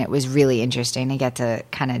 And it was really interesting to get to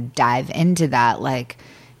kind of dive into that, like,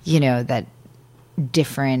 that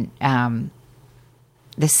different,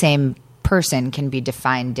 the same person can be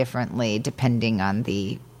defined differently depending on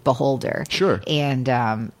the beholder. Sure. And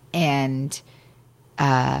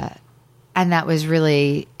that was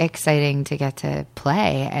really exciting to get to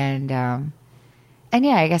play. And yeah,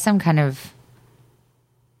 I guess I'm kind of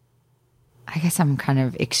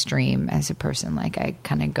extreme as a person. Like, I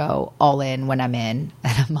kind of go all in when I'm in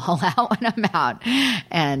and I'm all out when I'm out.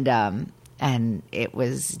 And it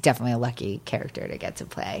was definitely a lucky character to get to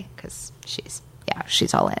play because she's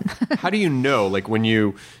all in. How do you know, like, when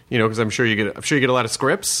because I'm sure you get a lot of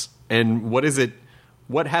scripts, and what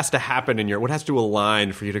has to happen what has to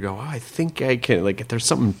align for you to go, oh, I think I can, like, if there's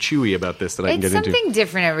something chewy about this that I can get into. It's something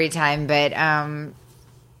different every time, but a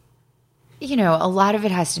lot of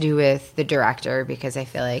it has to do with the director, because I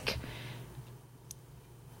feel like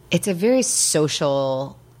it's a very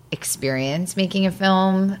social experience making a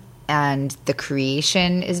film. And the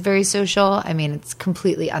creation is very social. I mean, it's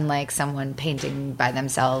completely unlike someone painting by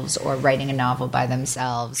themselves or writing a novel by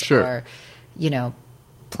themselves. Sure. Or,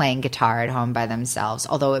 playing guitar at home by themselves.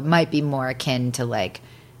 Although it might be more akin to like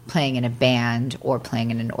playing in a band or playing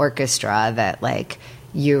in an orchestra, that like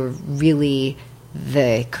the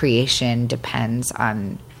creation depends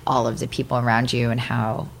on all of the people around you and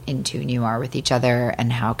how in tune you are with each other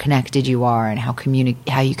and how connected you are and how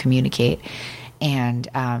you communicate. And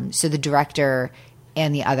so the director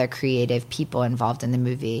and the other creative people involved in the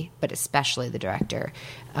movie, but especially the director,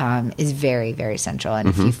 is very, very central. And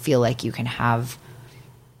if you feel like you can have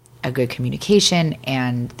a good communication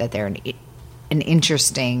and that they're an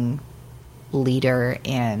interesting leader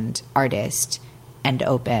and artist and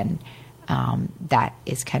open, that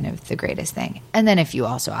is kind of the greatest thing. And then if you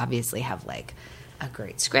also obviously have like a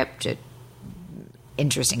great script, an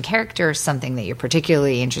interesting character, something that you're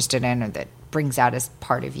particularly interested in or that brings out as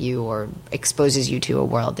part of you or exposes you to a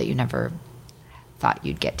world that you never thought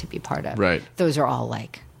you'd get to be part of. Right. Those are all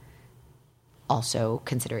like also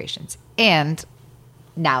considerations. And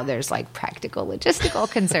now there's like practical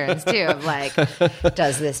logistical concerns too of like,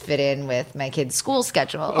 does this fit in with my kid's school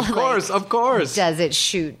schedule? Of course. Does it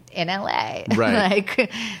shoot in LA? Right.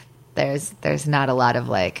 Like there's not a lot of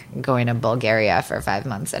like going to Bulgaria for 5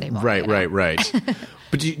 months anymore. Right.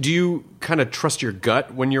 But do you kind of trust your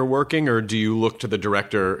gut when you're working, or do you look to the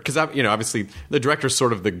director? Because obviously the director's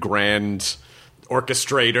sort of the grand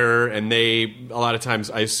orchestrator, and they a lot of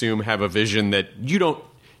times, I assume, have a vision that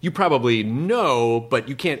you probably know, but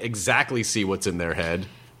you can't exactly see what's in their head.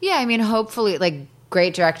 Yeah, I mean, hopefully, like,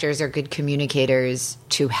 great directors are good communicators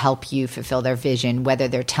to help you fulfill their vision, whether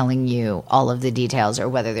they're telling you all of the details or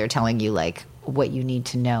whether they're telling you like what you need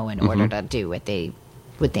to know in order to do what they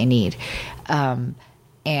need.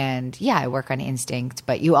 And yeah, I work on instinct,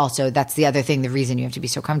 but you also, that's the other thing, the reason you have to be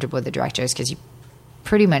so comfortable with the director is because you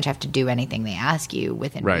pretty much have to do anything they ask you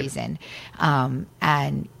within reason.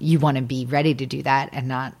 And you want to be ready to do that and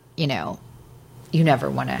not, you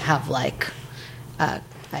never want to have like a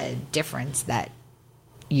difference that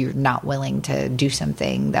you're not willing to do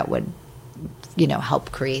something that would,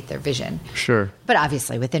 help create their vision. Sure. But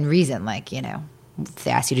obviously within reason, like, if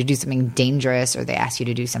they ask you to do something dangerous or they ask you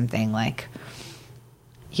to do something like,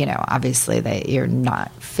 obviously that you're not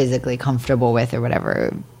physically comfortable with or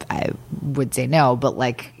whatever, I would say no, but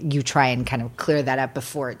like you try and kind of clear that up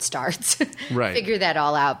before it starts. Right. Figure that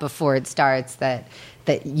all out before it starts, that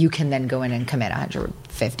you can then go in and commit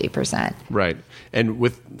 150%. Right. And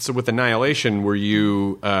with Annihilation, were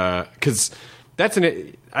you, cause that's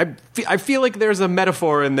I feel like there's a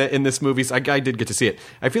metaphor in this movie. So I did get to see it.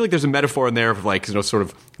 I feel like there's a metaphor in there of like, sort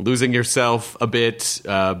of losing yourself a bit,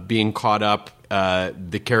 being caught up.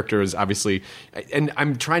 The character is obviously, and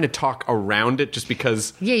I'm trying to talk around it just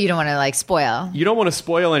because. Yeah, you don't want to like spoil. You don't want to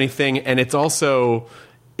spoil anything, and it's also,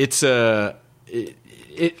 how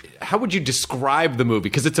would you describe the movie?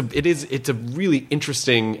 Because it's a really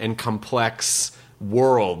interesting and complex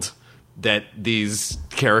world that these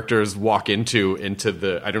characters walk into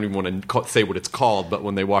the, I don't even want to say what it's called, but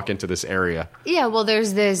when they walk into this area. Yeah, well,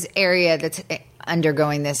 there's this area that's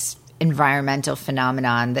undergoing this environmental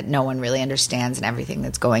phenomenon that no one really understands, and everything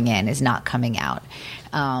that's going in is not coming out.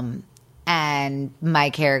 And my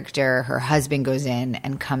character, her husband, goes in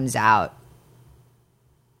and comes out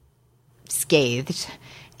scathed,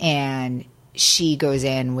 and she goes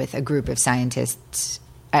in with a group of scientists,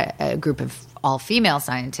 a group of all-female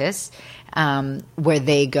scientists, where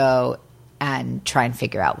they go and try and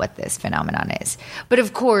figure out what this phenomenon is. But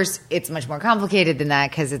of course, it's much more complicated than that,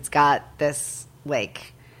 because it's got this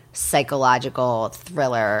like psychological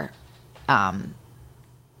thriller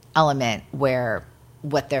element where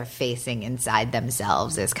what they're facing inside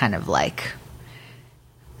themselves is kind of like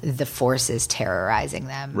the forces terrorizing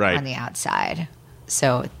them on the outside.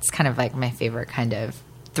 So it's kind of like my favorite kind of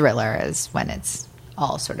thriller is when it's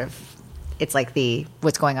all sort of, it's like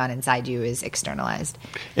what's going on inside you is externalized.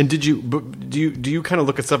 And do you kind of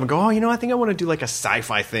look at stuff and go, oh, I think I want to do like a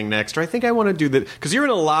sci-fi thing next, or I think I want to do that, because you're in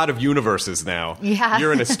a lot of universes now. Yeah,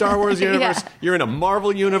 you're in a Star Wars universe. Yeah. You're in a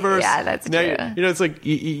Marvel universe. Yeah, that's now, true. It's like do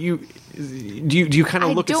you kind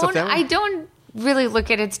of look at stuff that way? I don't really look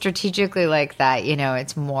at it strategically like that.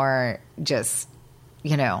 It's more just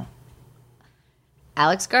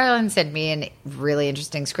Alex Garland sent me a really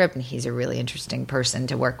interesting script, and he's a really interesting person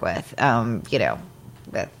to work with.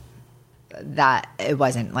 But that it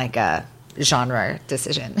wasn't like a genre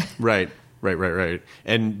decision. Right.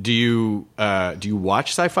 And do you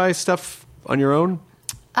watch sci-fi stuff on your own?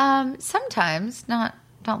 Sometimes, not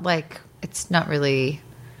like, it's not really.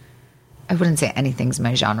 I wouldn't say anything's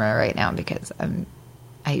my genre right now, because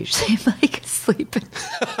I usually am like asleep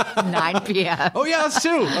at 9 p.m. Oh, yeah, that's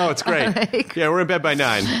too. Oh, it's great. Yeah, we're in bed by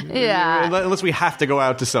 9. Yeah. Unless we have to go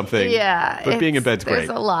out to something. Yeah. But being in bed's great. There's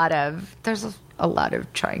a lot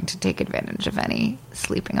of trying to take advantage of any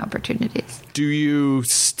sleeping opportunities. Do you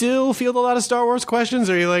still field a lot of Star Wars questions?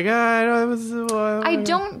 Or are you like, I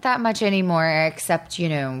don't that much anymore, except,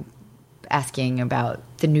 asking about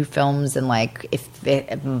the new films and like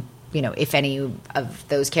if any of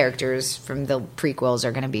those characters from the prequels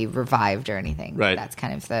are going to be revived or anything. Right. That's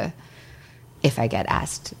kind of if I get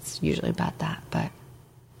asked, it's usually about that. But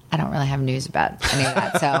I don't really have news about any of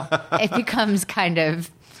that. So it becomes kind of,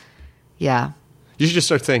 yeah. You should just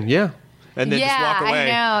start saying, yeah. And then just walk away.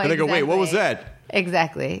 I know, and they go, wait, what was that?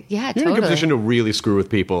 Exactly. Yeah, You're totally. in a good position to really screw with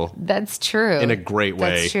people. That's true. In a great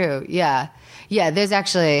way. That's true. Yeah. Yeah, there's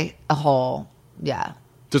actually a whole,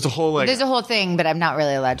 There's a whole thing, but I'm not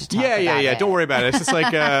really allowed to talk about it. Yeah. Don't worry about it. It's just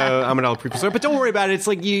like I'm an old prequel, but don't worry about it. It's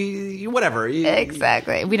like you whatever.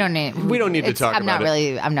 Exactly. We don't need to talk about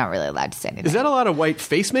it. I'm not really allowed to say anything. Is that a lot of white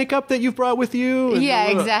face makeup that you've brought with you? Yeah,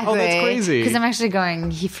 exactly. Oh, that's crazy. Because I'm actually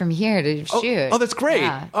going from here to shoot. Oh, that's great.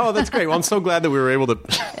 Yeah. Oh, that's great. Well, I'm so glad that we were able to.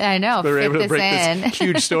 I know. we were able to break in. this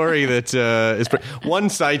huge story that is. One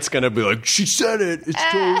site's going to be like, she said it. It's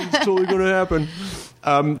totally going to happen.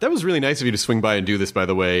 That was really nice of you to swing by and do this, by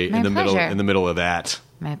the way, in the middle of that.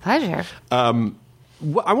 My pleasure. I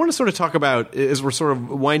want to sort of talk about, as we're sort of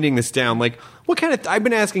winding this down, like what kind of, I've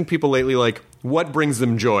been asking people lately, like what brings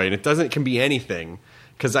them joy, and it can be anything,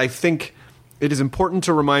 because I think it is important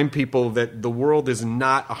to remind people that the world is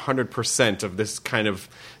not 100% of this kind of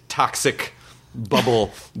toxic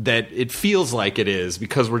bubble that it feels like it is,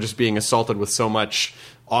 because we're just being assaulted with so much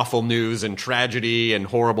awful news and tragedy and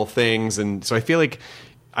horrible things. And so I feel like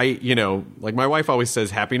like my wife always says,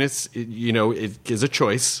 happiness, it is a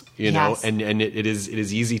choice, Yes. and it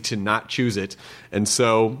is easy to not choose it. And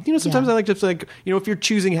so, sometimes I like to like, if you're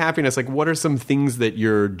choosing happiness, like what are some things that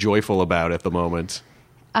you're joyful about at the moment?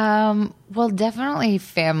 Well, definitely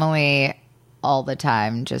family all the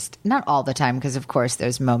time. Just not all the time, because of course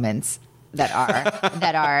there's moments that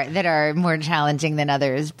are more challenging than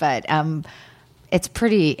others, but it's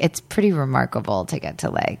pretty remarkable to get to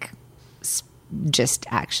like just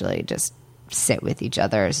sit with each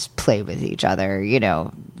other, play with each other,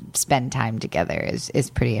 spend time together is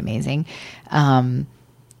pretty amazing.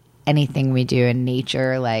 Anything we do in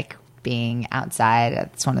nature, like being outside,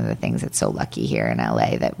 that's one of the things that's so lucky here in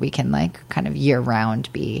LA, that we can like kind of year round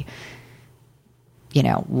be,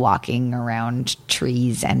 walking around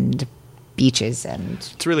trees and beaches. And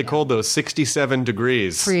it's really cold though, 67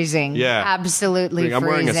 degrees, freezing. Yeah, absolutely. I'm freezing.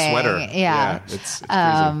 wearing a sweater. Yeah, it's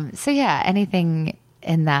freezing. So yeah, anything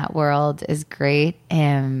in that world is great.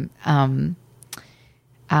 And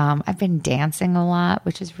I've been dancing a lot,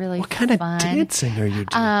 which is really What kind of fun. dancing are you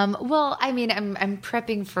doing? Well, I mean, I'm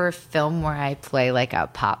prepping for a film where I play like a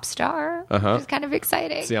pop star, which is kind of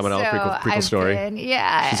exciting. See, I'm an prequel I've story.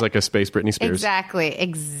 Yeah. She's like a space Britney Spears.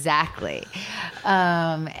 Exactly.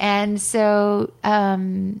 And so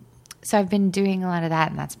I've been doing a lot of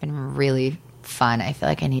that, and that's been really fun. I feel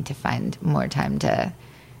like I need to find more time to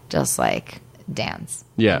just like dance.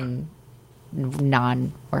 Yeah. in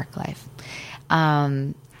non-work life.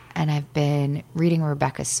 And I've been reading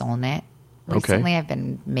Rebecca Solnit. Recently, I've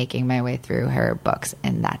been making my way through her books,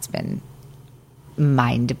 and that's been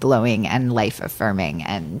mind-blowing and life-affirming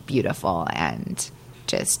and beautiful, and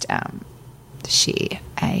just my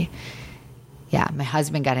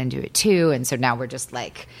husband got into it too, and so now we're just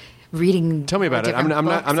like reading. Tell me about it. I'm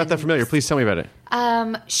not that familiar. Please tell me about it.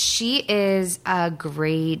 She is a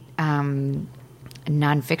great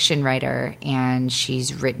nonfiction writer, and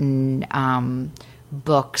she's written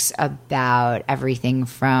books about everything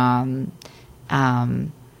from how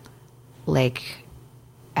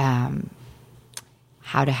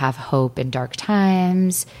to have hope in dark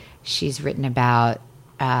times. She's written about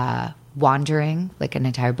wandering, like an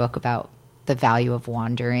entire book about the value of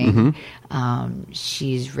wandering.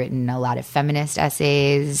 She's written a lot of feminist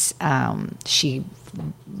essays. She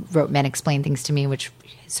wrote Men Explain Things to Me, which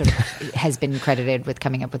sort of has been credited with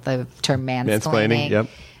coming up with the term mansplaining. Yep.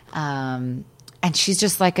 And she's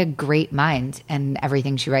just like a great mind, and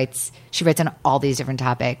everything she writes on all these different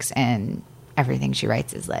topics, and everything she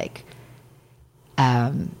writes is like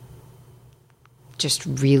just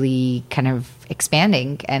really kind of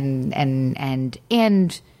expanding and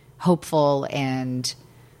hopeful, and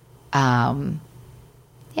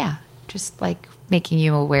just like making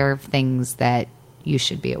you aware of things that you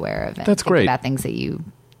should be aware of, and That's think great. about things that you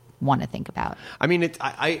want to think about. I mean,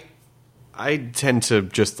 I tend to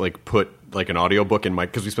just like put like an audiobook in my,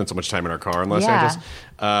 because we spend so much time in our car in Los Angeles.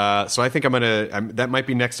 So I think that might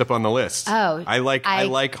be next up on the list. Oh, I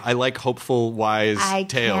like hopeful, wise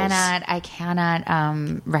tales. I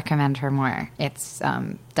cannot recommend her more. It's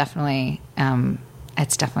definitely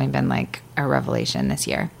been like a revelation this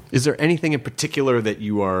year. Is there anything in particular that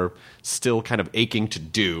you are still kind of aching to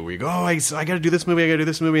do? Where you go, I got to do this movie,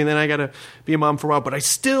 and then I got to be a mom for a while, but I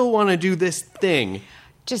still want to do this thing.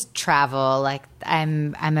 Just travel. Like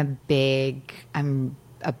I'm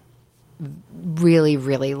really,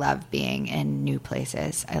 really love being in new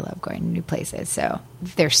places. I love going to new places. So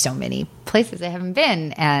there's so many places I haven't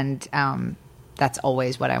been, and that's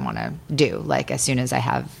always what I want to do. Like as soon as I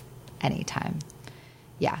have any time.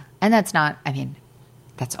 Yeah. And that's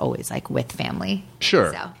always like with family.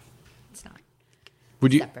 Sure. So it's not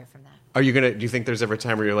Would you? separate from that. Do you think there's ever a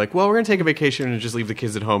time where you're like, well, we're going to take a vacation and just leave the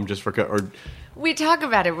kids at home just for, or We talk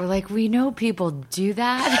about it. We're like, we know people do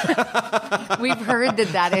that. We've heard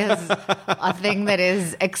that is a thing that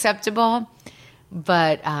is acceptable,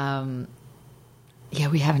 but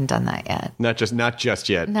we haven't done that yet. not just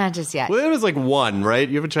yet? Not just yet. Well, it was like one, right?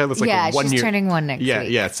 You have a child that's like 1 year. she's turning one next week.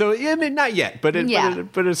 Yeah. So I mean, not yet, but at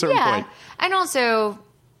a certain point. And also,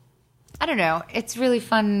 I don't know. It's really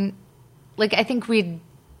fun. Like I think we'd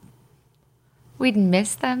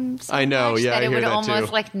miss them so I know, much yeah, that I it hear would that almost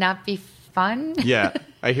too. like not be fun. Yeah,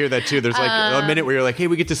 I hear that too. There's like a minute where you're like, hey,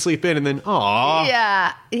 we get to sleep in, and then, aw.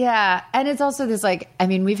 Yeah. And it's also this like, I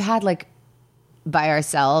mean, we've had like by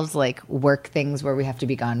ourselves, like work things where we have to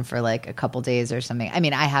be gone for like a couple days or something. I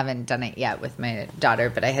mean, I haven't done it yet with my daughter,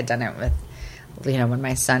 but I had done it with, when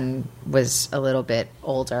my son was a little bit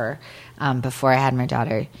older, before I had my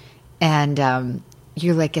daughter. And,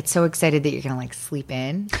 you're like, get so excited that you're going to like sleep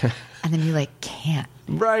in, and then you like can't.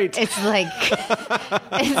 Right. It's like,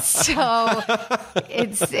 it's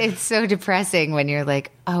so depressing when you're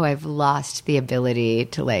like, oh, I've lost the ability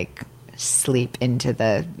to like sleep into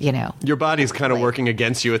the, Your body's kind of working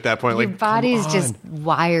against you at that point. your Like, body's come on. just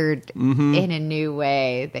wired in a new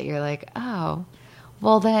way that you're like, oh,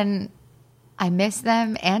 well then I miss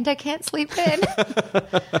them and I can't sleep in.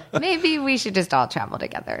 Maybe we should just all travel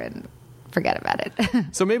together and forget about it.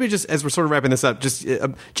 So maybe just as we're sort of wrapping this up, just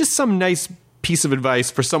some nice piece of advice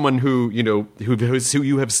for someone who you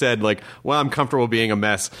have said like, well, I'm comfortable being a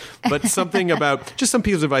mess, but something about just some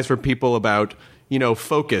piece of advice for people about,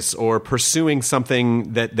 focus or pursuing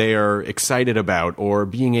something that they are excited about, or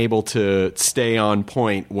being able to stay on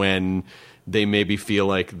point when they maybe feel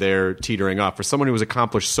like they're teetering off. For someone who has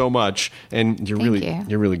accomplished so much, and you're really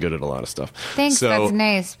good at a lot of stuff. Thanks, so that's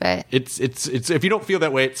nice, but it's if you don't feel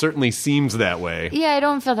that way, it certainly seems that way. yeah, I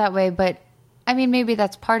don't feel that way, but I mean, maybe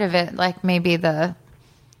that's part of it. Like maybe maybe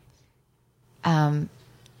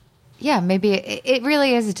it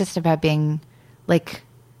really is just about being like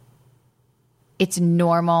it's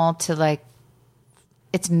normal to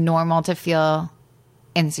feel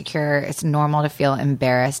insecure. It's normal to feel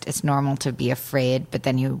embarrassed. It's normal to be afraid, but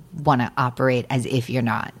then you want to operate as if you're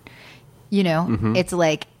not. You know, it's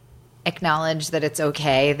like acknowledge that it's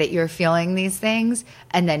okay that you're feeling these things,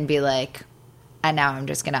 and then be like, and now I'm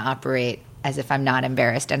just going to operate as if I'm not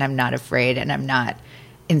embarrassed and I'm not afraid and I'm not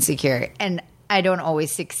insecure. And I don't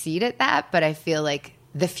always succeed at that, but I feel like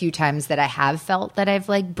the few times that I have felt that I've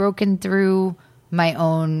like broken through my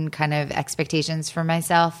own kind of expectations for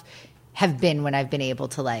myself have been when I've been able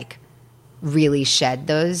to like really shed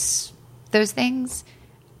those things.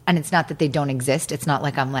 And it's not that they don't exist. It's not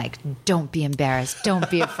like I'm like, don't be embarrassed, don't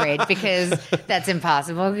be afraid, because that's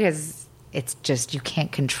impossible, because it's just, you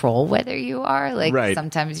can't control whether you are. Like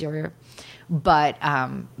sometimes you're, but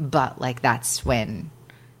like that's when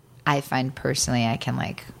I find personally I can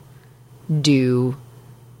like do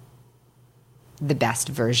the best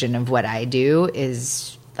version of what I do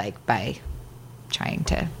is like by trying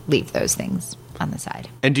to leave those things on the side.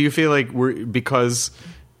 And do you feel like because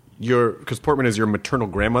Portman is your maternal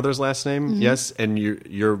grandmother's last name, yes, and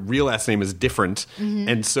your real last name is different,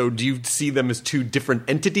 and so do you see them as two different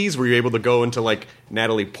entities? Were you able to go into like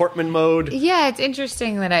Natalie Portman mode? Yeah, it's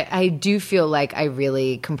interesting that I do feel like I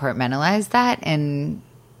really compartmentalize that, and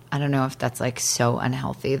I don't know if that's like so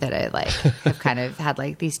unhealthy that I like have kind of had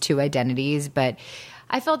like these two identities, but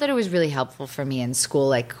I felt that it was really helpful for me in school.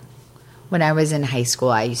 Like when I was in high school,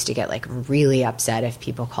 I used to get like really upset if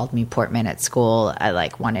people called me Portman at school. I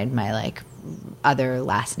like wanted my like other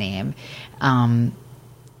last name,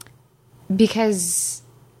 because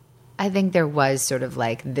I think there was sort of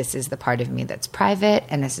like, this is the part of me that's private,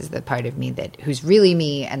 and this is the part of me who's really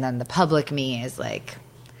me, and then the public me is like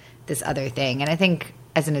this other thing. And I think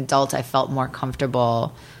as an adult, I felt more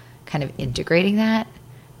comfortable kind of integrating that,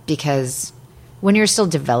 because when you're still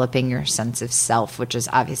developing your sense of self, which is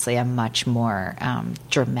obviously a much more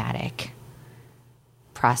dramatic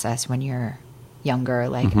process when you're younger,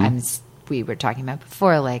 like we were talking about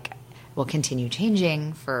before, like will continue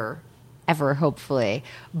changing forever, hopefully,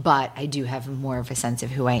 but I do have more of a sense of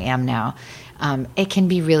who I am now. It can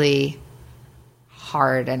be really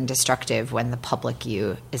hard and destructive when the public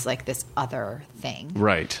you is like this other thing.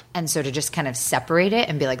 Right. And so to just kind of separate it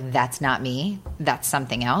and be like, that's not me, that's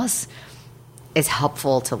something else, is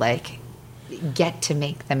helpful to like get to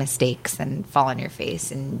make the mistakes and fall on your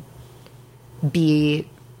face and behave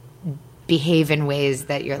in ways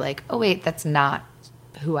that you're like, oh wait, that's not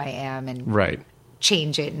who I am, and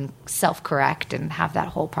change it and self-correct and have that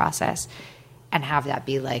whole process and have that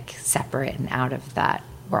be like separate and out of that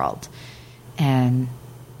world. And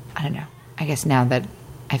I don't know, I guess now that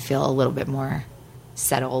I feel a little bit more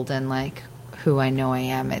settled in like who I know I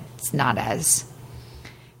am, it's not as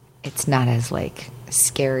like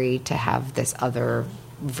scary to have this other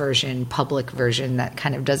version, public version that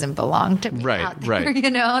kind of doesn't belong to me out there,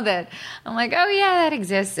 you know, that I'm like, oh yeah, that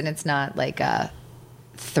exists, and it's not like a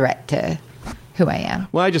threat to who I am.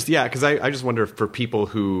 Well, because I just wonder for people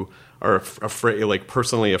who are afraid, like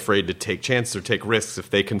personally afraid to take chances or take risks, if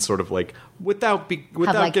they can sort of like without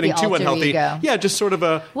like getting too unhealthy, yeah, just sort of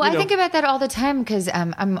a. Well, I think about that all the time because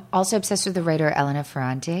I'm also obsessed with the writer Elena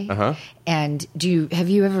Ferrante. And have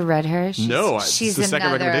you ever read her? She's the second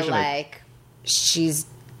another recommendation. She's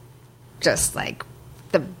just like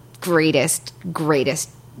the greatest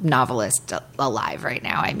novelist alive right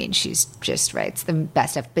now. I mean, she's just writes the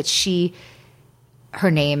best stuff, but her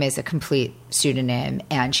name is a complete pseudonym,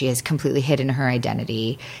 and she has completely hidden her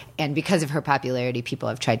identity. And because of her popularity, people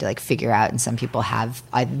have tried to like figure out, and some people have.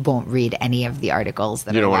 I won't read any of the articles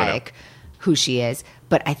that are like who she is,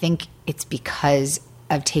 but I think it's because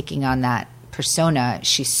of taking on that persona,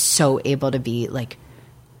 she's so able to be like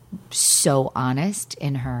so honest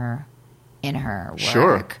in her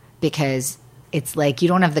work, because it's like you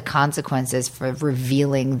don't have the consequences for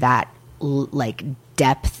revealing that like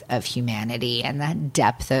depth of humanity and that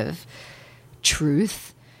depth of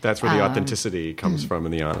truth. That's where the authenticity comes from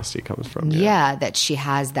and the honesty comes from. Yeah, that she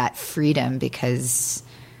has that freedom because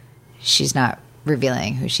she's not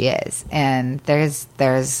revealing who she is. And there's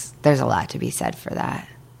a lot to be said for that.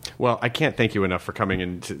 Well, I can't thank you enough for coming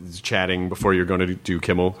and chatting before you're going to do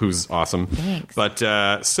Kimmel, who's awesome. Thanks. But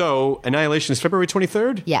so Annihilation is February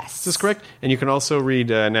 23rd? Yes. Is this correct? And you can also read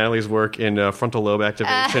Natalie's work in Frontal Lobe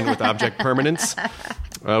Activation with Object Permanence,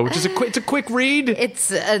 which is it's a quick read.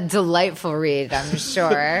 It's a delightful read, I'm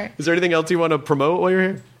sure. Is there anything else you want to promote while you're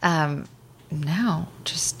here? No,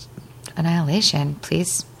 just Annihilation.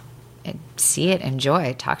 Please see it,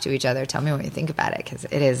 enjoy, talk to each other. Tell me what you think about it, because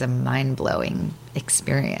it is a mind-blowing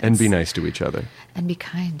experience. And be nice to each other. And be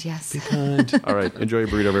kind, yes. Be kind. All right. Enjoy your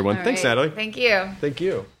burrito, everyone. All Thanks, right. Natalie. Thank you. Thank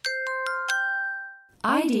you.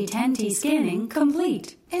 ID10T scanning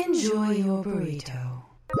complete. Enjoy your burrito.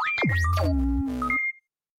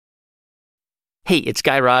 Hey, it's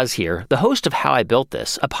Guy Raz here, the host of How I Built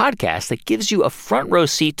This, a podcast that gives you a front row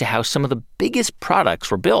seat to how some of the biggest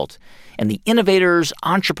products were built and the innovators,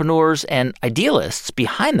 entrepreneurs, and idealists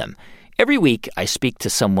behind them. Every week, I speak to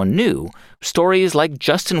someone new. Stories like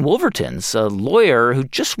Justin Wolverton's, a lawyer who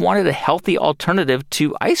just wanted a healthy alternative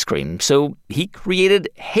to ice cream, so he created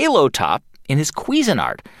Halo Top in his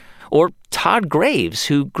Cuisinart. Or Todd Graves,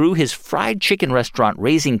 who grew his fried chicken restaurant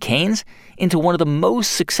Raising Cane's into one of the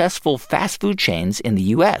most successful fast food chains in the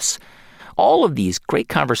U.S. All of these great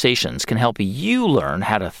conversations can help you learn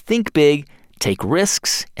how to think big, take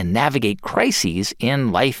risks, and navigate crises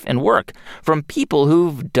in life and work from people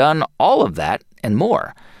who've done all of that and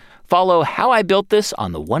more. Follow How I Built This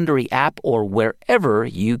on the Wondery app or wherever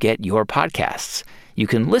you get your podcasts. You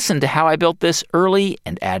can listen to How I Built This early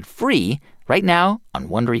and ad-free right now on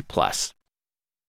Wondery Plus.